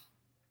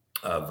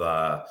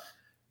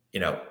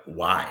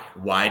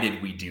why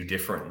did we do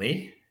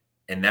differently?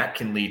 And that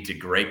can lead to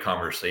great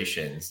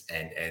conversations,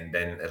 and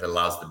then it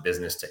allows the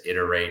business to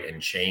iterate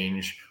and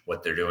change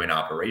what they're doing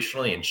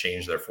operationally and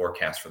change their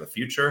forecast for the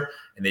future.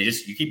 And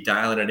you keep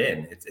dialing it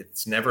in.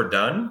 It's never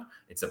done.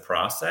 It's a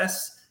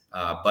process.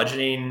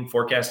 Budgeting,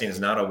 forecasting is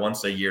not a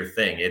once a year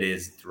thing. It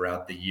is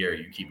throughout the year.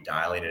 You keep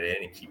dialing it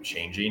in and keep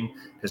changing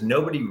because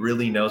nobody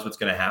really knows what's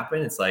going to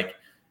happen. It's like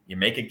you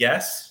make a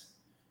guess,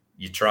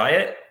 you try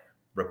it,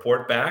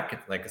 report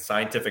back, like a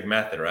scientific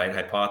method, right?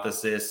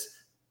 Hypothesis,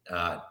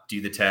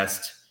 do the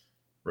test,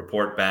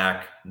 report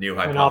back, new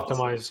hypothesis. And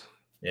optimize.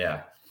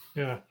 Yeah.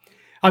 Yeah.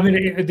 I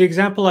mean, the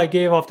example I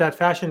gave of that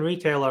fashion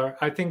retailer,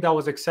 I think that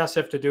was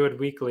excessive to do it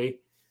weekly.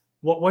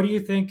 What do you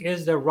think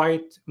is the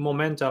right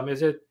momentum?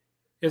 Is it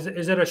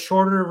a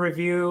shorter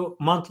review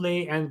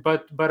monthly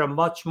but a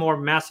much more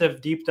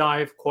massive deep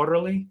dive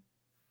quarterly?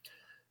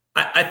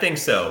 I think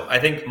so. I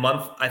think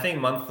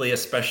monthly,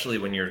 especially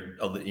when you're,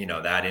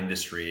 that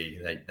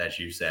industry that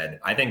you said.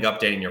 I think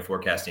updating your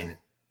forecasting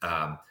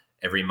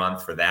every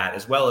month for that,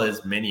 as well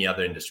as many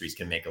other industries,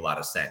 can make a lot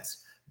of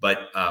sense.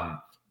 But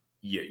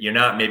you're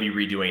not maybe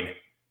redoing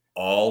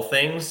all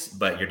things,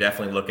 but you're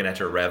definitely looking at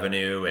your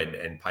revenue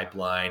and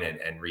pipeline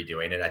and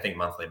redoing it. I think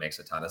monthly makes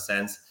a ton of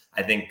sense.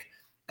 I think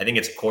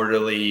it's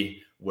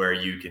quarterly where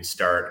you can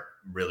start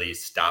really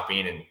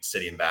stopping and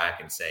sitting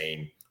back and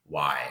saying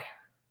why.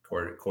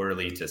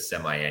 Quarterly to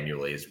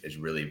semi-annually is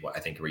really what I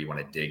think where you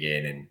want to dig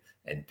in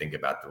and think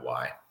about the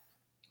why.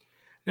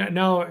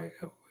 Now,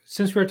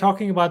 since we're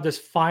talking about this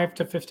 $5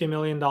 to $50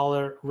 million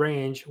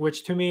range,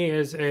 which to me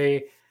is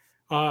a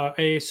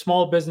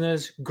small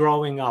business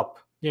growing up,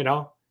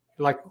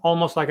 like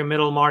almost like a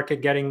middle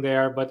market getting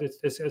there, but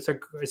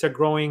it's a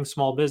growing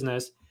small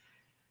business.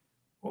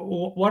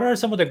 What are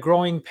some of the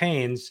growing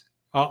pains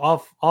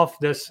of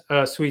this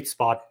sweet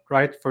spot,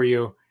 right, for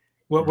you?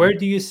 Where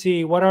do you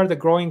see, what are the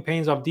growing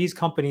pains of these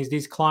companies,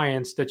 these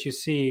clients that you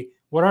see?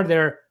 What are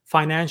their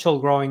financial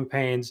growing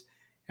pains,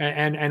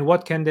 and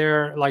what can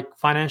their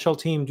financial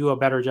team do a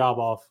better job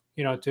of,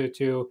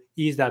 to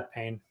ease that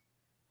pain?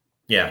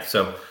 Yeah,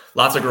 so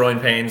lots of growing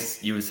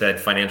pains. You said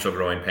financial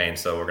growing pains,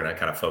 so we're going to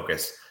kind of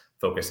focus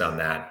on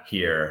that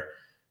here.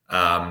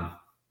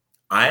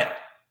 I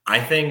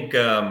think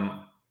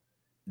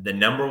the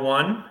number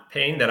one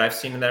pain that I've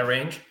seen in that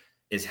range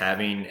is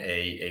having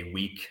a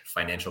weak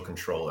financial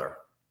controller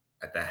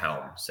at the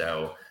helm.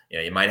 So,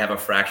 you might have a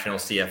fractional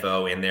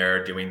CFO in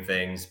there doing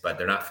things, but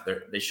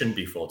they shouldn't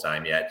be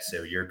full-time yet.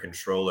 So your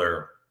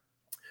controller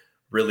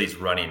really is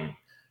running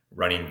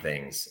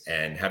things,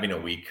 and having a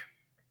weak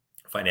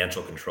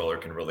financial controller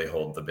can really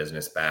hold the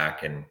business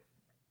back. And,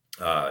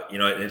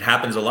 it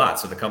happens a lot.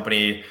 So the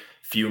company,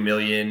 few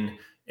million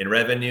in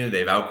revenue,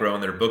 they've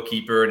outgrown their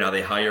bookkeeper. Now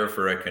they hire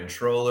for a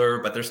controller,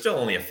 but they're still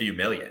only a few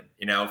million,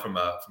 from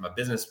a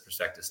business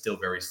perspective, still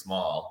very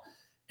small.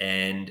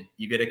 And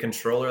you get a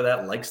controller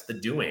that likes the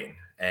doing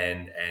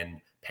and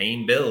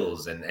paying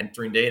bills and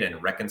entering data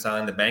and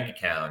reconciling the bank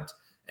account.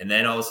 And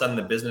then all of a sudden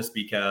the business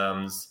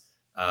becomes,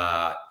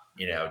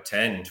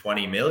 10,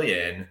 20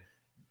 million.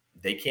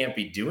 They can't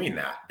be doing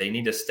that. They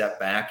need to step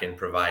back and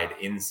provide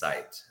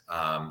insight.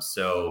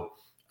 So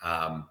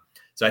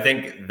I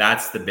think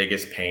that's the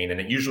biggest pain.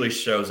 And it usually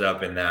shows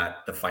up in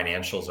that the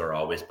financials are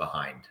always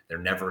behind. They're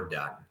never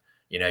done.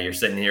 You're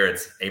sitting here,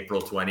 it's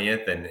April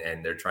 20th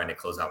and they're trying to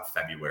close out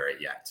February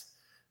yet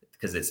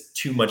because it's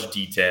too much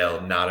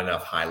detail, not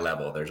enough high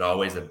level. There's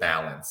always a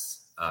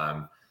balance.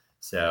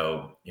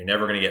 So you're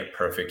never going to get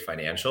perfect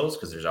financials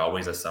because there's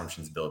always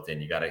assumptions built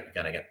in. You gotta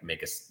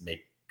make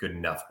good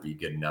enough, be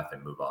good enough,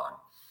 and move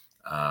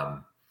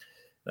on.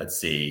 Let's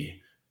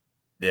see.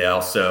 They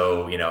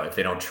also, if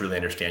they don't truly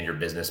understand your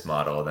business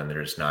model, then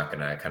they're just not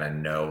going to kind of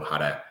know how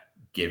to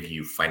give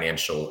you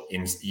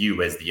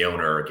you as the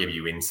owner, or give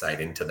you insight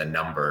into the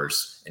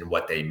numbers and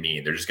what they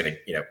mean. They're just going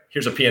to,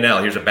 here's a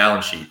P&L, here's a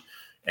balance sheet.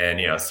 And,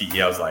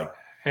 CEO's like,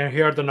 and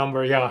here are the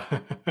number. Yeah.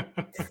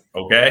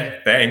 Okay,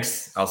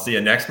 thanks. I'll see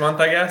you next month,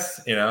 I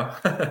guess,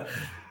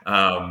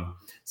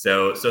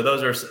 So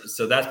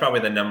that's probably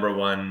the number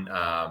one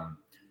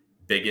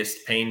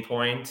biggest pain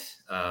point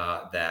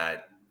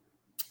that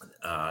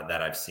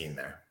I've seen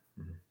there.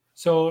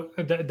 So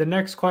the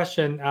next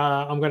question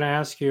I'm going to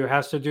ask you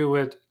has to do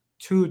with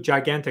two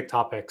gigantic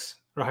topics,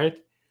 right?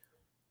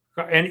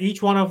 And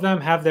each one of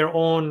them have their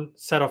own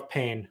set of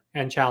pain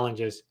and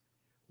challenges.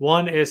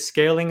 One is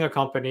scaling a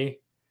company,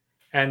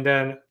 and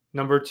then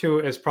number two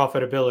is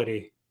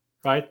profitability,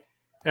 right?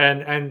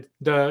 And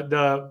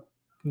the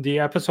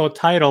episode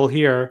title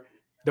here,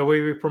 the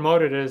way we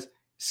promote it, is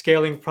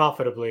scaling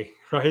profitably,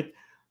 right?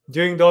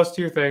 Doing those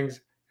two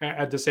things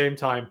at the same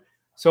time.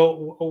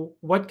 So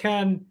what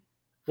can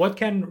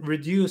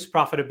reduce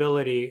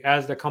profitability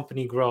as the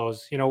company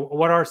grows?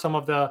 What are some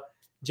of the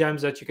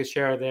gems that you could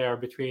share there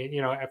between,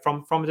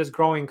 from this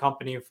growing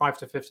company of $5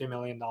 to $50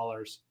 million?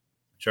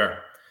 Sure.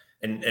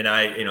 And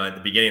I, at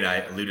the beginning,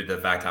 I alluded to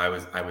the fact I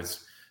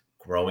was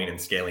growing and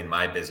scaling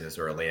my business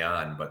early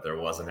on, but there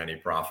wasn't any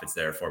profits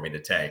there for me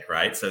to take.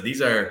 Right. So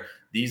these are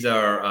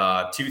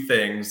two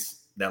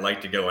things that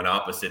like to go in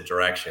opposite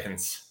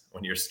directions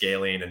when you're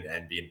scaling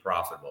and being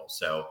profitable.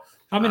 So,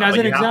 as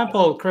an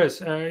example,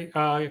 Chris,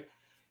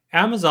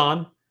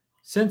 Amazon,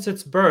 since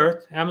its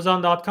birth,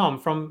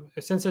 Amazon.com,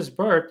 since its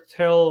birth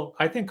till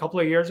I think a couple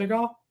of years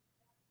ago,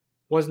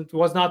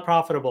 was not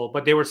profitable,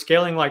 but they were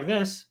scaling like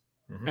this,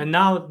 and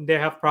now they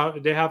have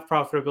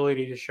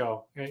profitability to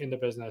show in the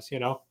business.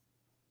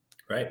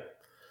 Right.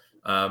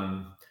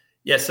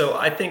 Yeah. So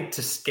I think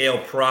to scale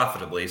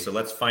profitably, so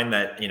let's find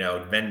that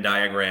Venn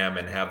diagram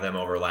and have them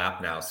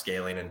overlap now,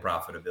 scaling and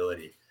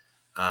profitability.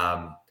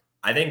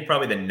 I think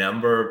probably the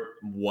number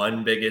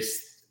one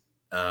biggest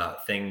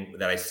thing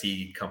that I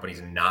see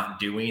companies not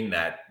doing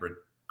that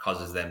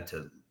causes them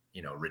to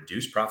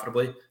reduce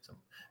profitably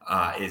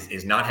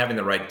is not having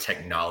the right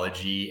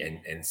technology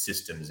and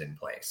systems in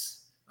place.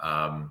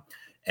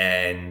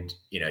 And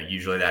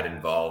usually that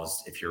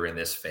involves, if you're in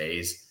this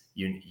phase,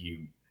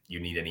 you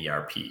need an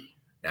ERP.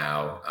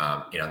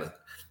 Now,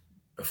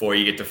 before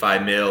you get to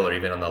 5 mil or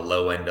even on the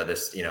low end of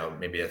this,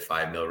 maybe a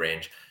 5 mil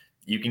range,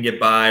 you can get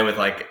by with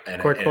like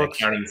an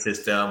accounting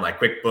system like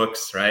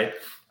QuickBooks, right?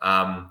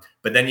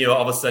 But then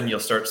all of a sudden you'll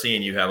start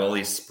seeing you have all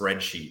these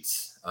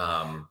spreadsheets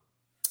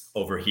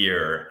over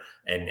here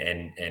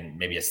and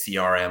maybe a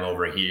CRM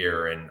over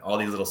here, and all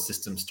these little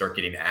systems start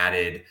getting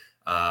added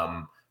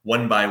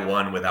one by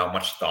one without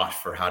much thought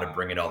for how to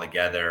bring it all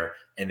together,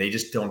 and they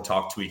just don't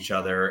talk to each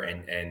other,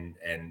 and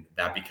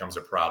that becomes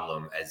a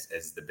problem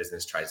as the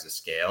business tries to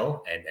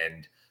scale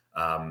and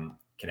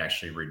can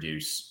actually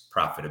reduce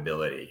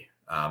profitability.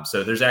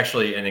 So there's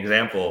actually an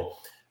example.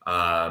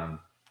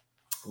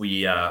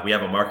 We have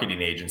a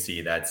marketing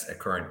agency that's a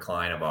current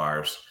client of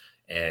ours,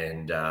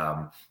 and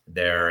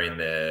they're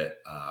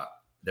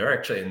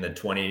actually in the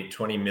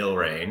 20 mil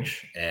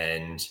range,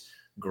 and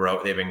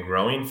they've been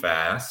growing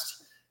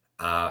fast,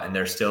 and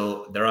they're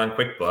on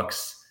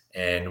QuickBooks,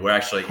 and we're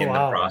actually in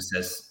the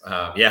process.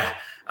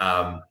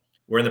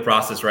 We're in the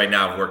process right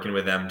now of working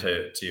with them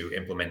to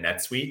implement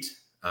NetSuite.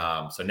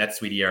 So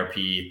NetSuite ERP,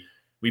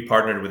 we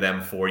partnered with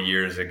them 4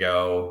 years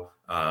ago.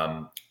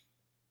 I'm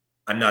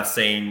not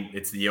saying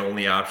it's the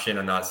only option.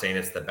 I'm not saying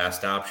it's the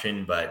best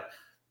option, but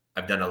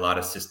I've done a lot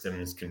of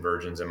systems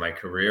conversions in my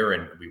career,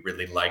 and we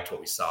really liked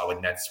what we saw with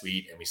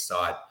NetSuite, and we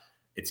saw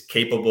it's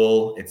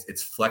capable,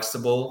 it's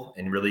flexible,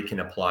 and really can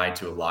apply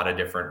to a lot of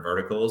different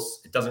verticals.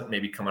 It doesn't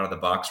maybe come out of the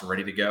box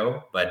ready to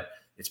go, but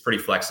it's pretty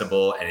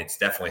flexible and it's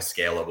definitely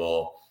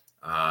scalable.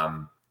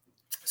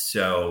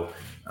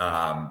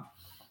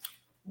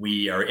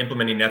 We are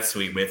implementing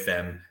NetSuite with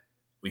them.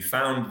 We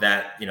found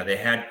that, they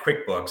had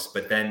QuickBooks,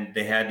 but then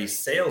they had these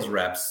sales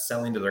reps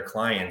selling to their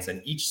clients,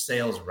 and each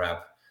sales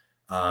rep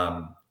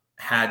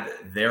had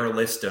their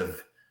list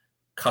of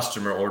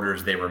customer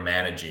orders they were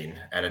managing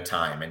at a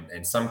time.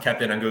 And some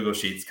kept it on Google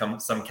Sheets,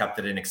 some kept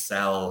it in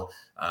Excel,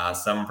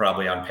 some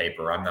probably on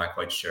paper. I'm not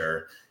quite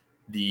sure.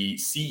 The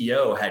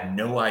CEO had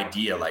no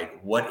idea,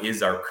 what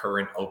is our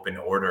current open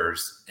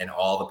orders and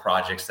all the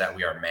projects that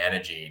we are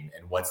managing,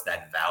 and what's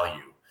that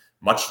value,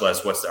 much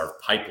less what's our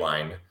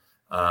pipeline.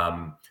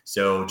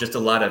 So just a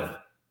lot of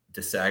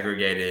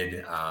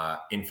disaggregated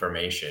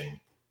information.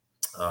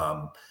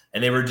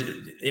 And they were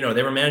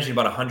managing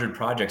about 100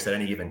 projects at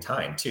any given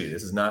time too.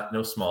 This is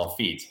no small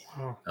feat.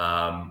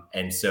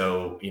 And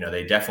so,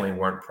 they definitely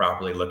weren't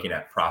properly looking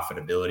at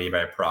profitability by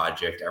a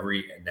project,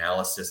 every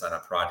analysis on a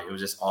project. It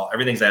was just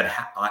everything's ad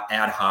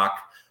hoc,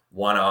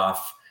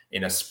 one-off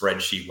in a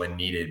spreadsheet when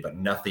needed, but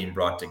nothing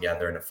brought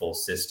together in a full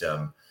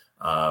system.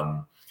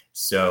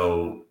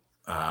 So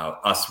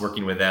us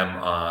working with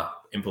them,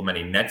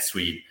 implementing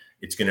NetSuite,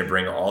 it's going to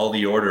bring all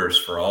the orders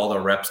for all the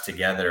reps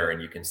together, and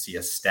you can see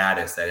a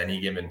status at any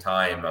given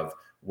time of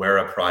where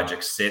a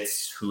project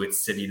sits, who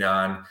it's sitting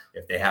on,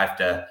 if they have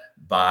to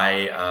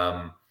buy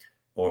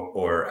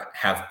or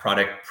have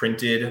product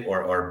printed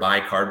or buy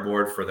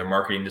cardboard for their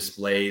marketing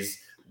displays.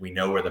 We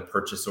know where the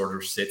purchase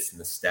order sits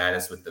and the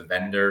status with the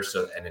vendor,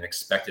 and an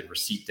expected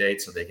receipt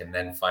date, so they can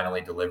then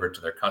finally deliver to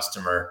their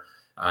customer.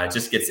 It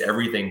just gets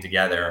everything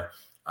together.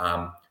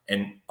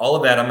 And all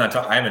of that,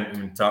 I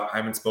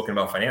haven't spoken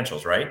about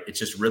financials, right? It's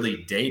just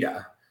really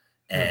data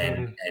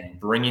and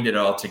bringing it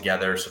all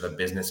together so the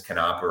business can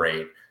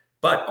operate.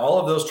 But all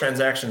of those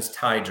transactions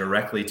tie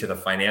directly to the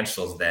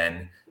financials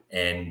then,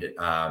 and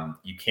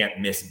you can't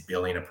miss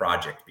billing a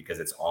project because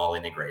it's all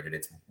integrated.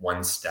 It's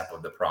one step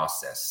of the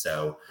process.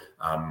 So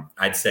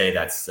I'd say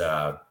that's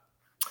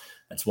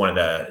one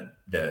of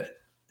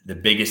the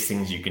biggest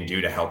things you can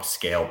do to help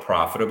scale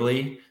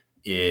profitably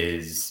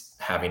is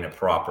having a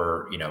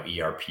proper,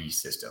 ERP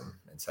system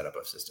and setup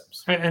of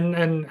systems,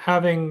 and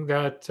having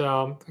that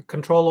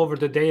control over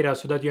the data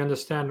so that you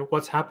understand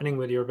what's happening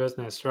with your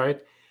business,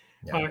 right?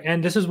 Yeah.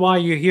 And this is why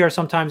you hear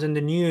sometimes in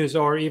the news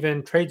or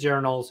even trade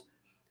journals,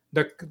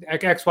 the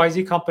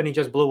XYZ company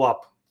just blew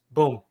up,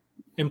 boom,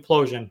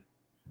 implosion,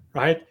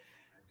 right?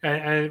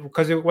 And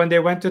because when they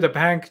went to the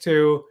bank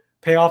to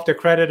pay off the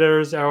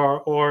creditors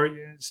or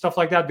stuff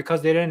like that,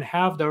 because they didn't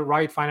have the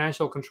right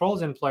financial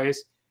controls in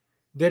place,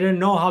 they didn't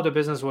know how the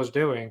business was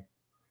doing,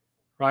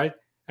 right?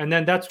 And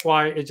then that's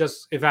why it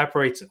just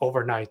evaporates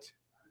overnight.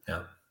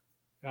 Yeah,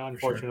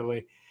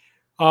 unfortunately.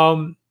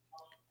 Sure.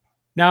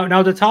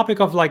 Now the topic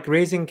of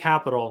raising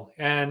capital,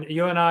 and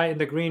you and I in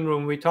the green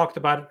room, we talked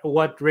about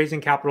what raising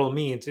capital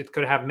means. It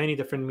could have many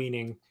different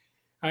meanings,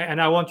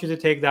 and I want you to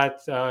take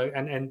that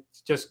and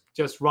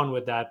just run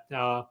with that.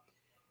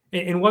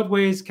 In what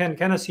ways can a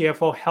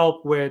CFO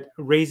help with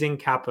raising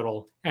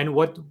capital, and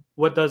what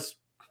does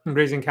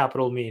raising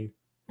capital mean?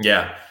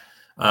 Yeah.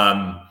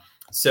 Um,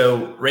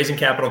 so raising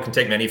capital can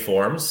take many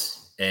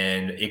forms,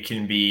 and it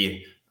can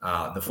be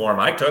the form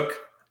I took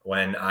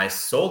when I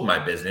sold my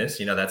business.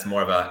 That's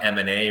more of a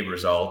M&A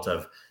result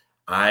of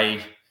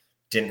I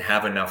didn't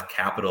have enough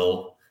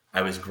capital.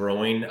 I was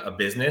growing a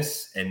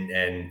business,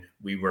 and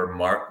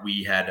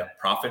we had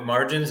profit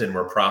margins and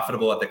were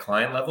profitable at the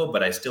client level,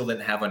 but I still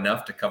didn't have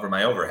enough to cover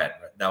my overhead.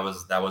 That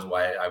was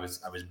why I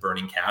was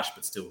burning cash,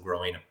 but still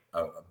growing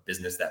a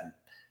business that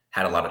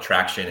had a lot of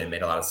traction and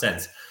made a lot of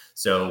sense.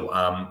 So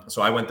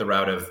I went the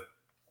route of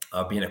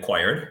being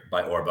acquired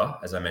by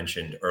Orba, as I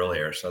mentioned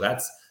earlier. So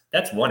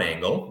that's one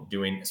angle,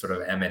 doing sort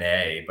of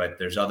M&A. But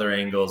there's other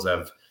angles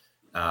of,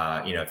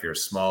 if you're a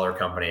smaller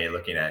company,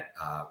 looking at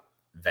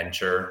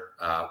venture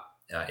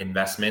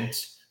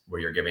investment, where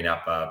you're giving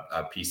up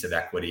a piece of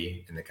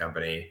equity in the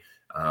company.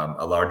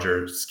 A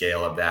larger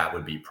scale of that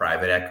would be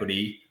private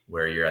equity,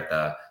 where you're at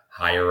the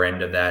higher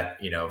end of that,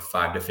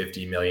 5 to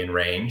 50 million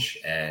range,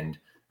 and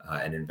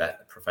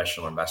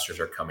professional investors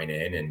are coming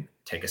in and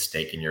take a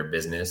stake in your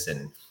business,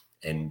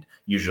 and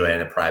usually on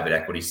the private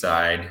equity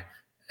side,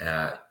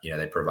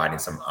 they're providing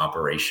some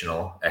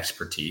operational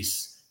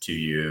expertise to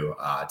you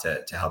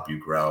to help you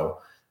grow.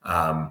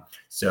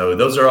 So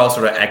those are all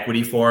sort of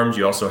equity forms.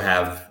 You also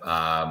have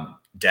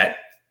debt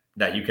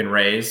that you can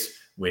raise,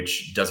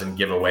 which doesn't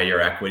give away your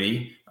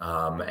equity,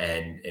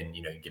 and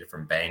you get it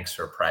from banks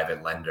or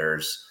private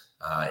lenders.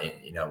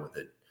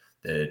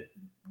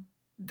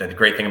 The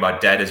great thing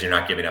about debt is you're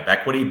not giving up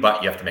equity,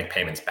 but you have to make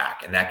payments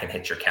back, and that can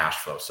hit your cash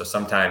flow. So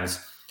sometimes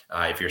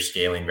if you're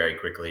scaling very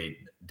quickly,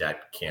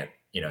 debt can't,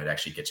 it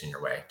actually gets in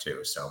your way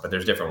too. So, but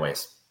there's different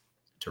ways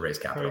to raise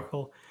capital. Very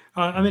cool.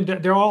 I mean,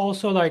 there are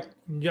also like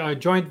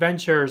joint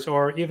ventures,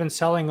 or even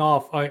selling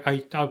off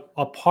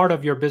a part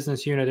of your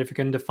business unit, if you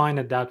can define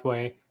it that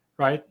way,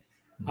 right?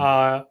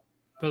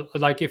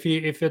 Like if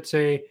it's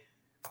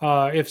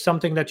if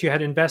something that you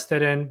had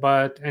invested in,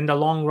 but in the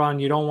long run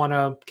you don't want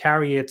to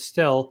carry it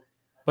still,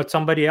 but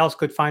somebody else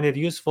could find it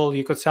useful,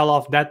 you could sell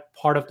off that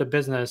part of the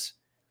business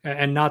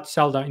and not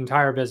sell the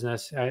entire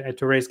business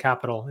to raise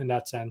capital in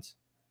that sense.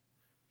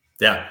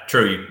 Yeah,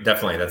 true.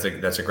 Definitely.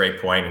 That's a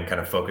great point, and kind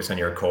of focus on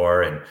your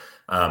core. And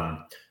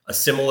a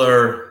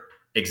similar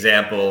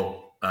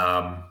example,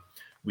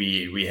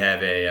 we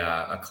have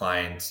a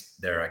client.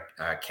 They're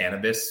a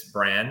cannabis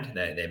brand.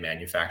 They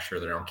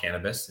manufacture their own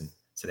cannabis, and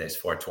today's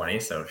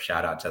 420, so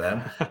shout out to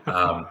them.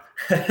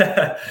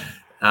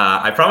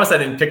 I promise I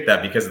didn't pick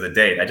that because of the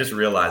date. I just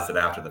realized it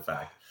after the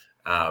fact.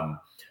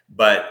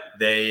 But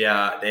they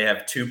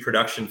have 2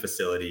 production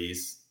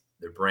facilities.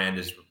 Their brand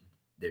is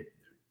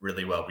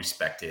really well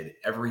respected.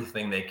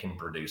 Everything they can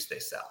produce, they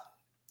sell.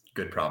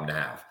 Good problem to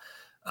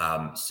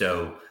have.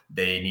 So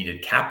they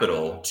needed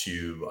capital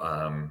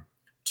to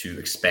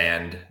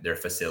expand their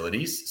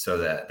facilities so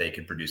that they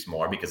could produce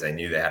more, because they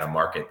knew they had a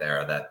market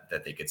there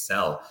that they could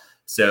sell.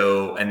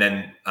 So, and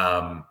then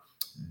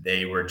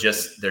they're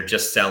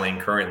just selling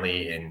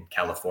currently in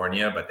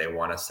California, but they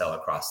want to sell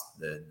across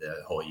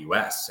the whole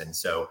US. And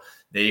so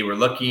they were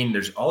looking,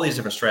 there's all these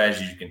different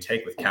strategies you can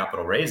take with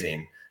capital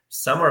raising.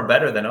 Some are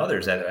better than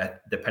others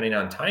depending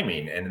on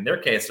timing. And in their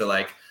case, they're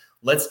like,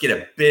 let's get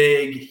a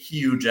big,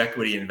 huge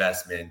equity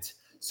investment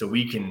so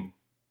we can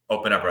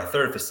open up our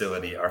 3rd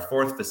facility, our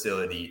 4th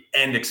facility,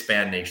 and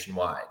expand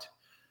nationwide.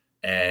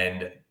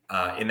 And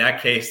in that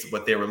case,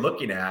 what they were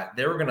looking at,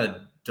 they were going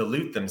to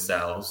dilute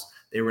themselves.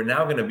 They were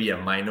now going to be a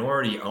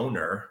minority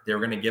owner. They were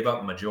going to give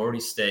up a majority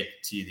stake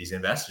to these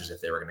investors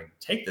if they were going to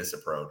take this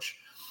approach.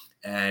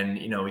 And,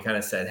 we kind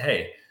of said,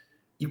 hey,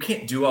 you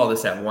can't do all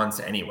this at once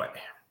anyway.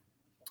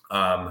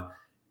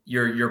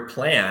 Your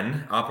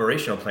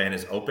operational plan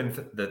is open.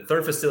 The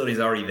 3rd facility is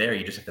already there.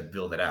 You just have to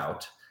build it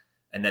out.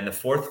 And then the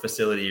 4th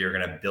facility, you're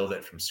going to build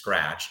it from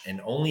scratch.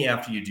 And only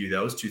after you do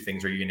those 2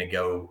 things are you going to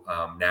go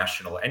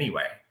national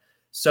anyway.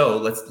 So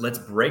let's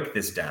break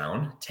this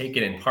down, take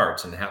it in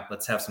parts, and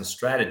let's have some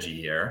strategy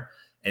here.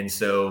 And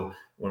so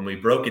when we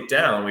broke it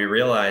down, we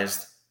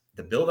realized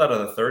the build out of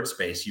the 3rd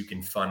space you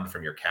can fund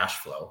from your cash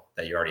flow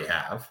that you already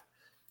have.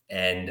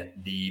 And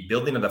the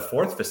building of the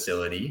 4th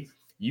facility,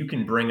 you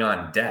can bring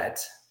on debt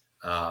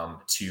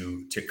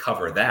to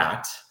cover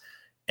that.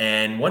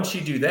 And once you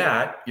do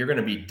that, you're going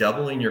to be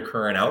doubling your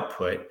current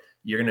output.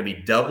 You're going to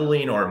be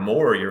doubling or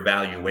more your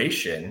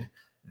valuation.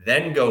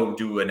 Then go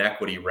do an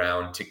equity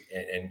round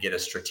and get a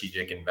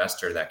strategic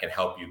investor that can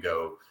help you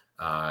go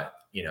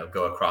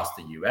across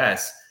the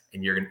U.S.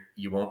 And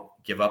you won't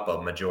give up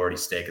a majority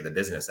stake of the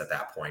business at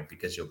that point,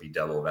 because you'll be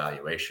double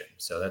valuation.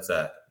 So that's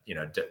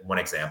one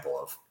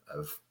example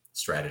of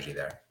strategy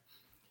there.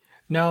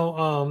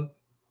 Now,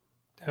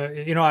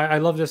 I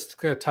love this.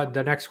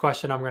 The next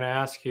question I'm going to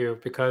ask you,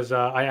 because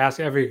I ask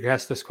every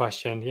guest this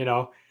question,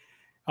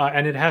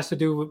 and it has to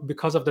do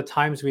because of the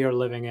times we are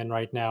living in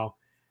right now.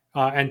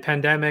 And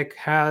pandemic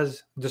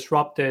has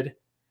disrupted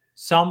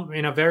some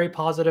in a very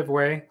positive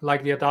way,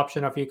 like the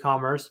adoption of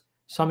e-commerce,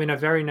 some in a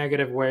very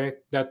negative way.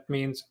 That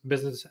means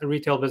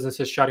retail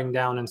businesses shutting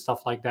down and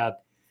stuff like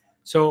that.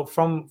 So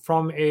from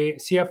a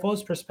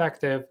CFO's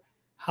perspective,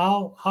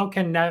 how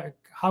can a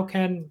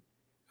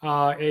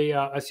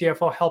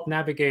CFO help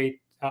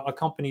navigate a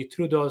company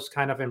through those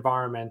kind of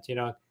environment?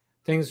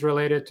 Things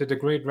related to the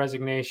Great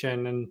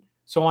Resignation and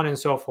so on and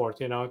so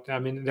forth. I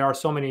mean, there are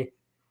so many.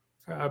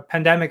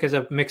 Pandemic is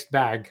a mixed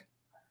bag.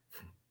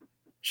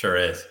 Sure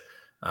is.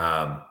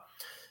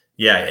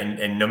 Yeah,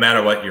 and no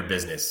matter what your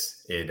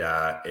business,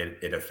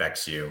 it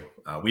affects you.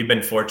 We've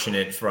been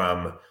fortunate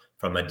from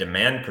a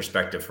demand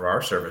perspective for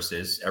our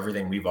services.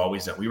 Everything we've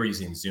always done. We were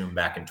using Zoom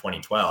back in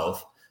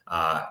 2012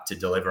 to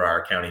deliver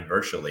our accounting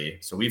virtually.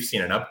 So we've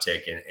seen an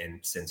uptick in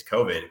since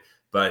COVID.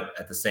 But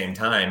at the same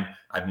time,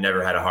 I've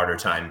never had a harder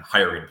time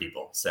hiring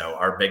people. So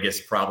our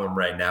biggest problem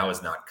right now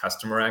is not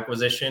customer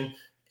acquisition.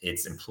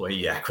 It's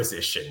employee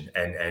acquisition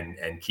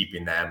and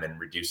keeping them and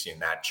reducing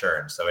that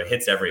churn. So it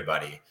hits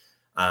everybody.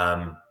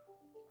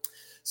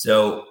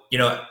 So,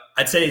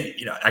 I'd say,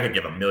 I could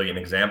give a million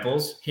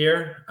examples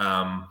here.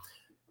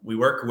 We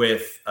work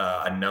with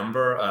a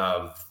number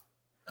of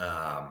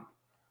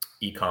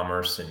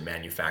e-commerce and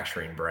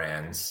manufacturing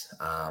brands.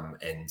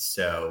 And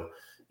so,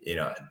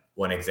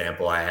 one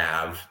example I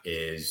have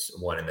is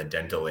one in the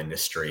dental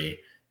industry,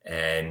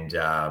 and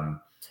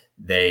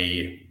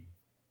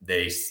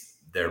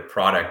their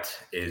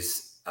product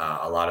is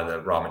a lot of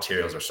the raw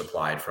materials are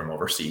supplied from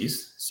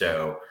overseas.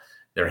 So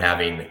they're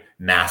having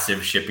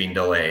massive shipping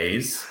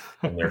delays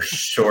and they're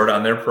short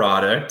on their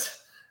product.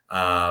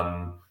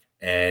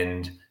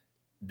 And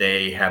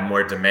they have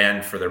more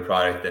demand for their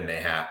product than they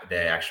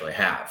actually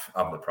have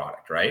of the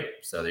product, right?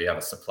 So you have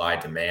a supply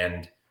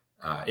demand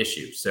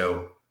issue.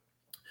 So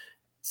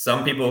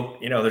some people,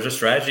 there's a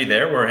strategy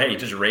there where, hey, you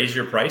just raise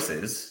your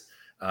prices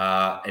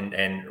and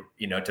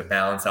to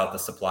balance out the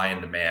supply and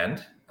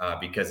demand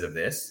because of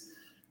this.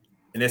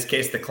 In this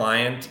case, the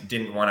client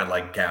didn't want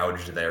to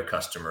gouge their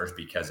customers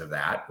because of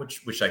that,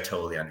 which I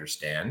totally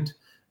understand.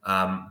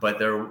 But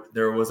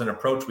there was an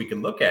approach we could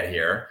look at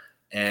here,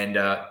 and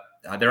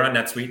they're on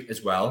NetSuite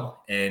as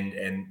well.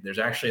 And there's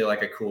actually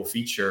a cool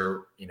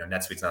feature.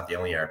 NetSuite's not the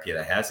only ERP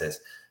that has this,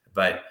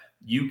 but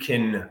you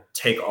can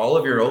take all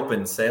of your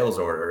open sales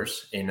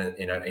orders in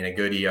a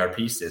good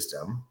ERP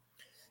system,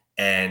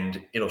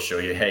 and it'll show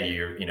you, hey,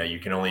 you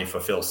can only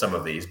fulfill some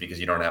of these because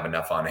you don't have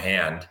enough on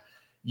hand.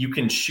 You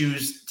can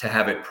choose to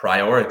have it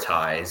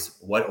prioritize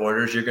what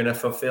orders you're going to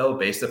fulfill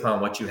based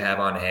upon what you have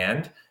on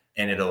hand,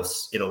 and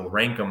it'll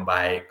rank them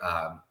by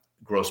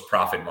gross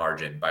profit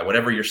margin, by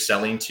whatever you're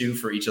selling to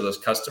for each of those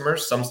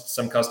customers.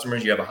 Some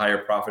customers you have a higher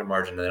profit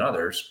margin than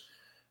others.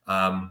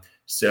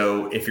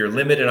 So if you're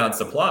limited on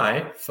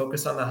supply,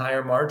 focus on the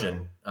higher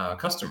margin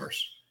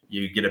customers.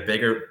 You get a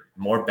bigger,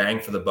 more bang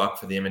for the buck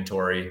for the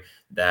inventory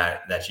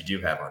that you do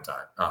have on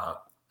time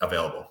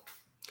available.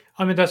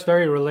 I mean, that's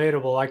very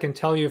relatable. I can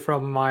tell you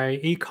from my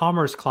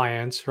e-commerce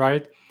clients,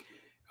 right?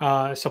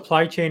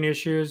 Supply chain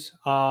issues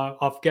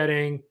of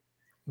getting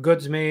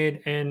goods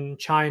made in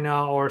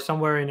China or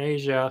somewhere in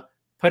Asia,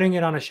 putting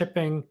it on a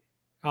shipping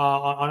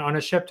on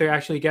a ship to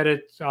actually get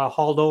it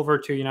hauled over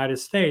to United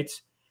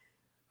States.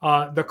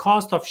 The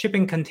cost of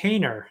shipping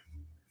container,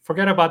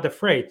 forget about the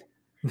freight.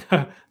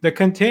 The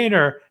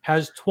container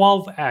has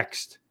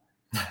 12x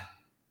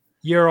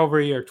year over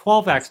year.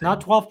 12x,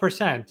 not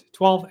 12%,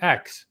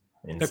 12x.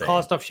 Insane. The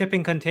cost of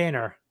shipping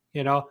container.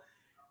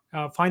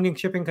 Finding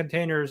shipping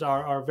containers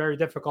are very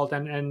difficult,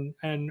 and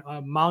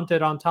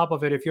mounted on top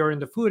of it, if you're in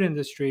the food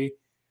industry,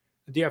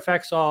 the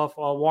effects of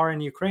war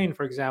in Ukraine,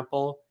 for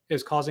example,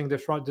 is causing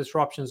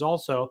disruptions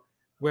also,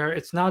 where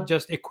it's not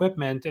just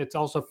equipment, it's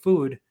also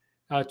food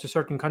to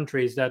certain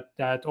countries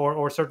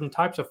or certain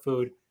types of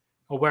food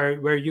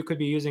where you could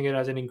be using it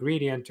as an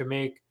ingredient to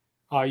make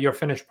your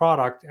finished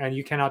product, and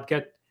you cannot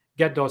get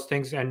those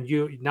things, and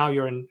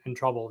you're in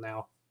trouble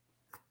now.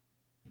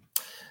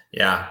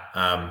 Yeah.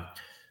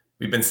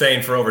 We've been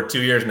saying for over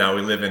 2 years now,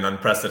 we live in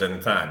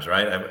unprecedented times,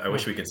 right? I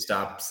wish we could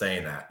stop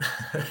saying that.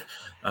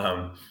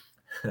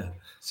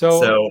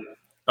 So,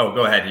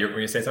 go ahead. Were you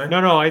going to say something?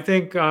 No. I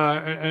think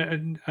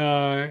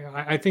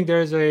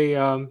there's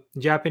a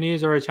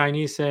Japanese or a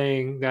Chinese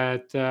saying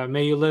that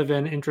may you live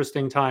in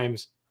interesting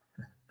times,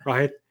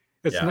 right?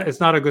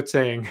 It's not a good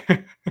saying.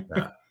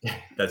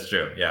 That's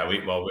true. Yeah,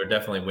 we're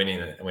definitely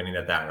winning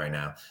at that right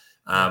now.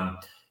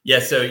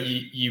 So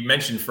you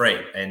mentioned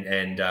freight,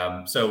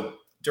 and so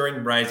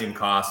during rising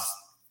costs,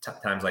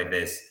 times like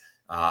this,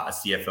 a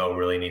CFO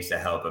really needs to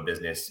help a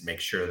business make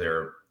sure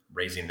they're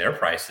raising their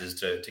prices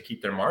to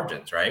keep their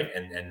margins, right?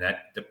 And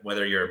that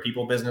whether you're a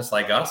people business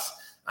like us,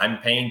 I'm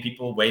paying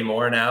people way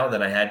more now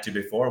than I had to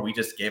before. We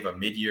just gave a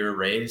mid-year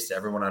raise to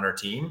everyone on our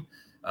team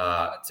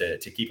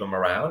to keep them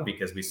around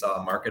because we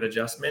saw a market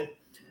adjustment.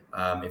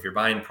 If you're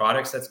buying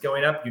products that's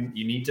going up,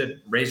 you need to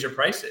raise your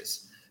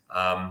prices.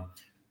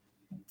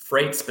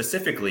 Freight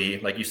specifically,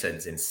 like you said,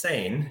 is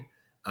insane.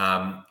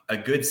 A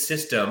good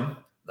system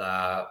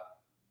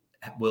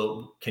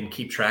can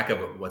keep track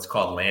of what's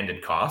called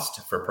landed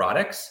cost for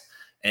products,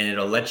 and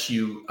it'll let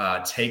you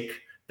take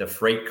the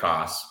freight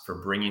costs for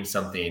bringing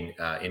something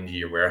into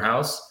your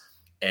warehouse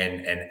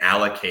and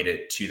allocate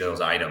it to those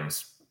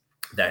items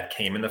that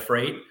came in the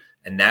freight.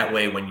 And that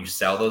way, when you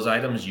sell those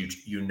items,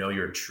 you know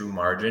your true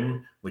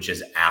margin, which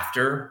is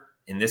after,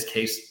 in this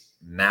case,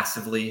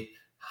 massively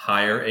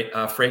higher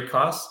freight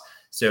costs.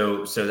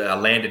 So the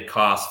landed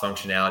cost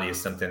functionality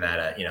is something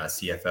that a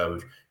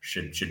CFO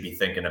should be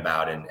thinking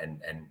about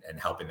and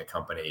helping the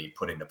company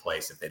put into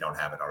place if they don't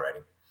have it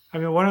already. I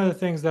mean, one of the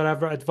things that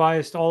I've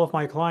advised all of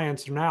my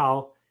clients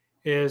now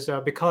is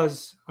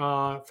because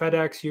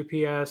FedEx,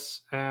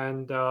 UPS,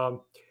 and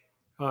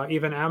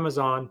even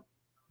Amazon,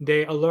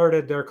 they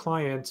alerted their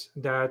clients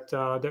that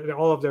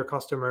all of their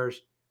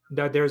customers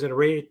that there's a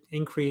rate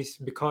increase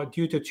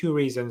due to two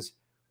reasons.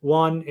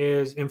 One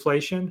is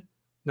inflation.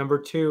 Number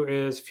two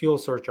is fuel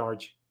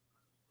surcharge.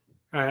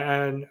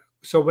 And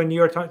so when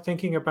you're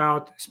thinking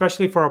about,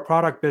 especially for a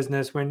product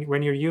business, when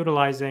you're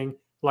utilizing,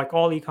 like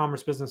all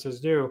e-commerce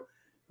businesses do,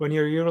 when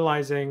you're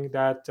utilizing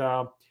that,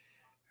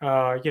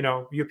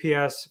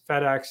 UPS,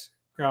 FedEx,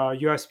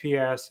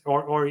 USPS,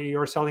 or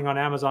you're selling on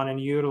Amazon and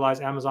you utilize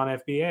Amazon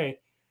FBA,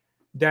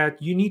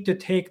 that you need to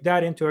take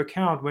that into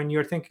account when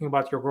you're thinking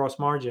about your gross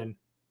margin,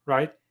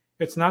 right?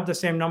 It's not the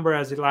same number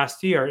as it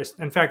last year.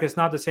 In fact, it's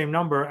not the same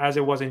number as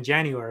it was in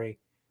January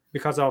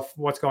because of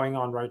what's going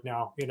on right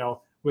now,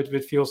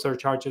 with fuel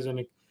surcharges. And,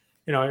 it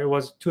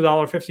was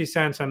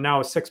 $2.50 and now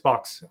it's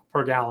 $6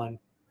 per gallon,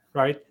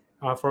 right?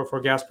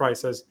 For gas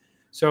prices.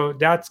 So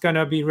that's going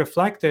to be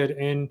reflected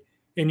in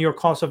your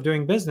cost of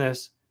doing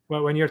business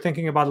when you're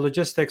thinking about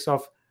logistics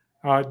of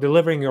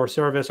delivering your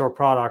service or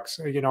products,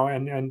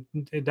 and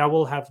that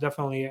will have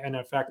definitely an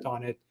effect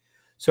on it.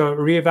 So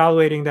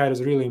reevaluating that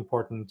is really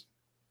important.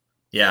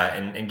 Yeah,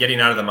 and getting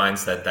out of the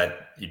mindset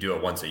that you do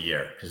it once a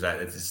year, because that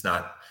it's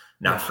not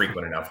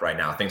frequent enough right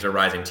now. Things are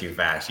rising too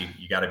fast.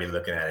 You got to be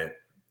looking at it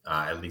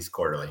at least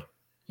quarterly.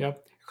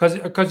 Yep,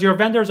 because your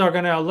vendors are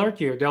going to alert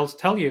you. They'll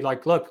tell you,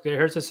 like, look,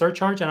 here's a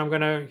surcharge, and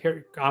I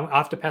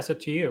have to pass it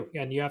to you,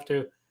 and you have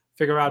to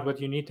figure out what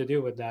you need to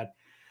do with that.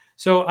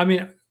 So, I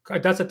mean,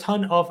 that's a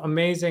ton of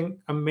amazing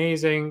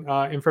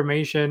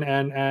information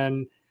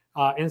and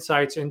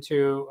insights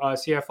into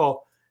CFO.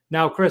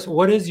 Now, Chris,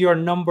 what is your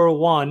number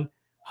one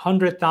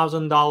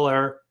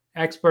 $100,000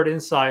 expert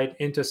insight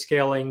into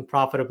scaling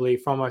profitably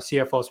from a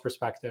CFO's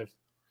perspective?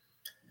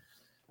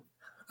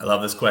 I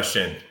love this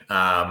question.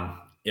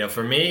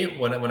 For me,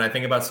 when I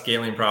think about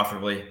scaling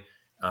profitably,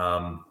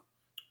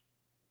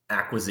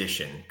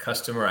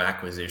 customer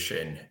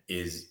acquisition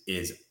is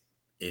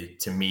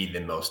to me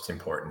the most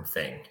important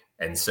thing.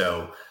 And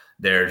so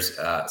there's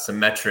some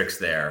metrics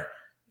there: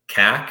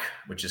 CAC,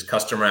 which is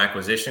customer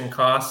acquisition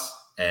costs,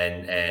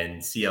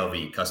 and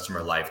CLV,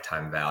 customer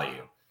lifetime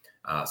value.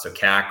 So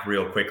CAC,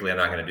 real quickly, I'm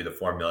not going to do the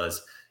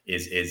formulas,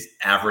 is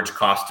average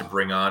cost to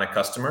bring on a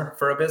customer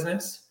for a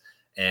business.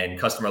 And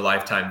customer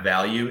lifetime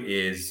value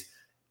is,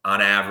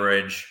 on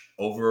average,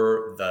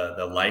 over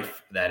the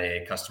life that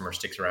a customer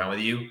sticks around with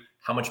you,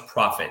 how much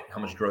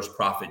gross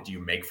profit do you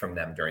make from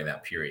them during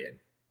that period?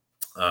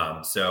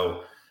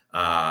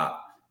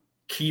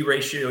 Key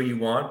ratio you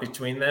want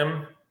between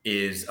them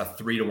is a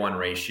 3-to-1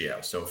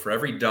 ratio. So for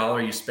every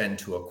dollar you spend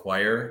to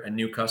acquire a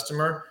new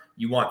customer,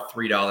 you want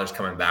 $3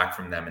 coming back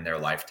from them in their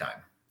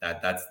lifetime.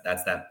 That's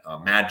that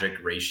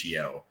magic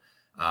ratio.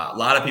 A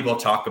lot of people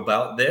talk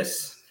about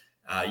this.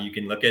 You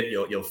can look at,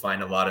 you'll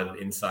find a lot of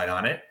insight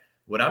on it.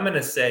 What I'm going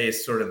to say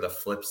is sort of the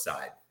flip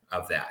side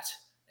of that,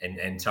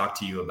 and talk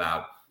to you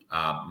about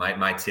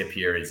my tip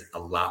here is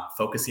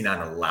focusing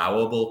on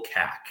allowable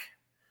CAC.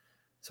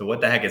 So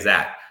what the heck is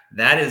that?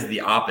 That is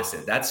the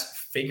opposite. That's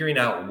figuring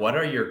out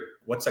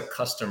what's a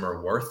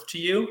customer worth to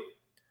you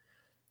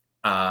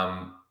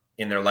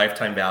in their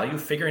lifetime value.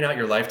 Figuring out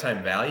your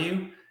lifetime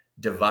value,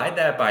 divide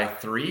that by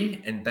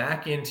 3, and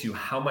back into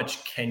how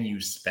much can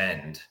you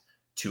spend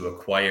to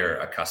acquire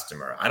a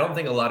customer. I don't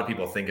think a lot of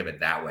people think of it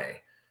that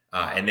way.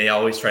 And they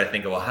always try to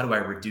think, well, how do I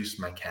reduce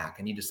my CAC?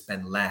 I need to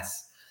spend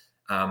less.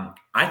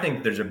 I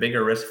think there's a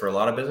bigger risk for a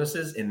lot of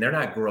businesses, and they're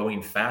not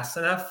growing fast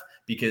enough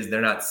because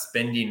they're not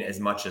spending as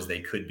much as they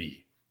could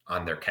be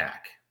on their CAC.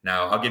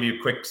 Now, I'll give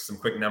you some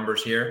quick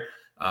numbers here.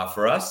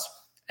 For us,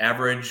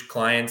 average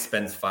client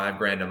spends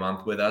 $5,000 a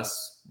month with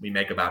us. We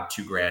make about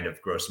 $2,000 of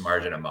gross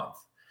margin a month.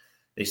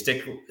 They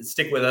stick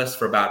with us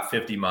for about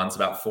 50 months,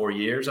 about 4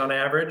 years on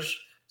average.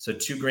 So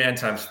 $2,000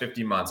 times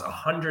 50 months,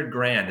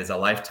 $100,000 is a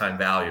lifetime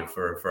value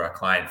for a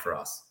client for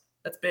us.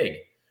 That's big.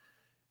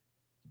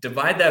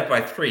 Divide that by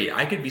 3.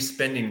 I could be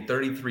spending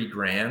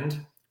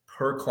 $33,000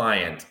 per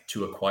client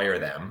to acquire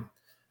them.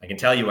 I can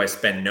tell you I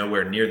spend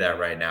nowhere near that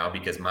right now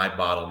because my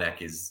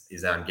bottleneck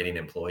is on getting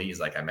employees,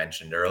 like I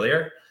mentioned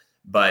earlier.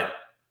 But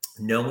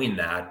knowing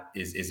that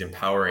is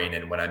empowering.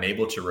 And when I'm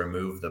able to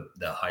remove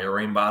the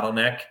hiring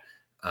bottleneck,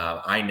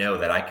 I know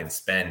that I can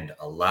spend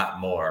a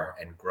lot more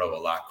and grow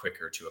a lot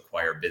quicker to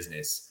acquire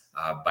business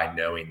by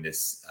knowing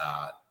this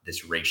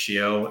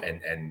ratio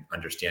and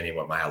understanding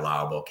what my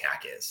allowable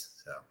CAC is.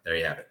 So there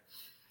you have it.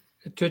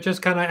 To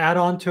just kind of add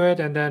on to it,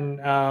 and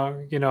then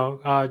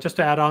just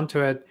to add on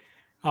to it,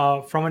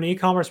 from an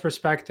e-commerce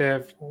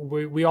perspective,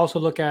 we also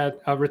look at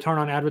a return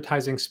on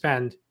advertising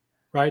spend,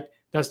 right?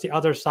 That's the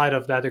other side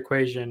of that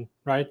equation,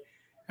 right?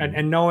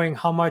 And knowing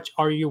how much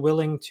are you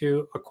willing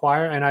to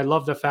acquire. And I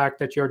love the fact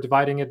that you're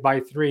dividing it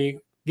by three,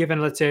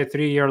 given, let's say, a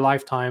 3-year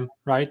lifetime,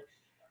 right?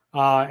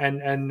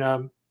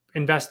 And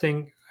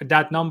investing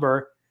that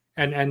number,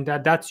 and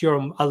that's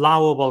your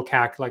allowable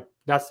CAC, like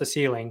that's the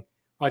ceiling.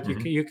 But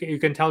you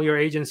can tell your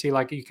agency,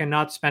 like, you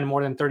cannot spend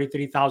more than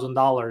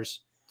 $33,000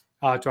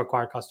 to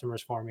acquire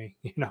customers for me,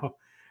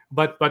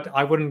 but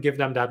I wouldn't give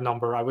them that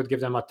number. I would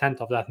give them a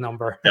tenth of that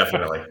number.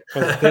 Definitely.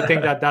 Because they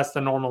think that that's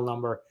the normal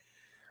number.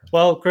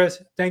 Well,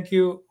 Chris, thank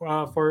you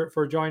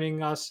for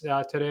joining us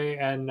today,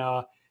 and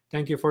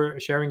thank you for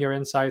sharing your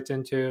insights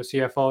into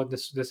CFO.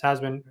 This has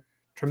been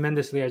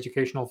tremendously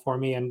educational for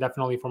me, and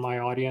definitely for my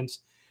audience.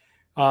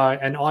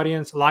 And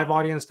live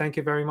audience, thank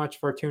you very much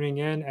for tuning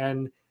in.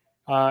 And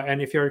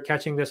if you're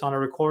catching this on a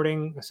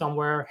recording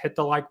somewhere, hit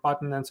the like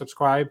button and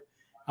subscribe.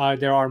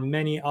 There are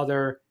many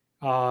other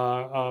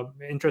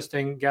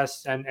interesting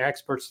guests and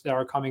experts that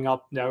are coming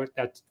up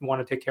that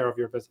want to take care of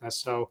your business.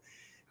 So,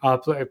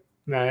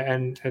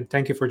 and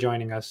thank you for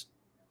joining us.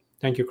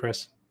 Thank you,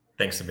 Chris.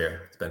 Thanks, Sabir.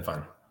 It's been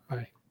fun.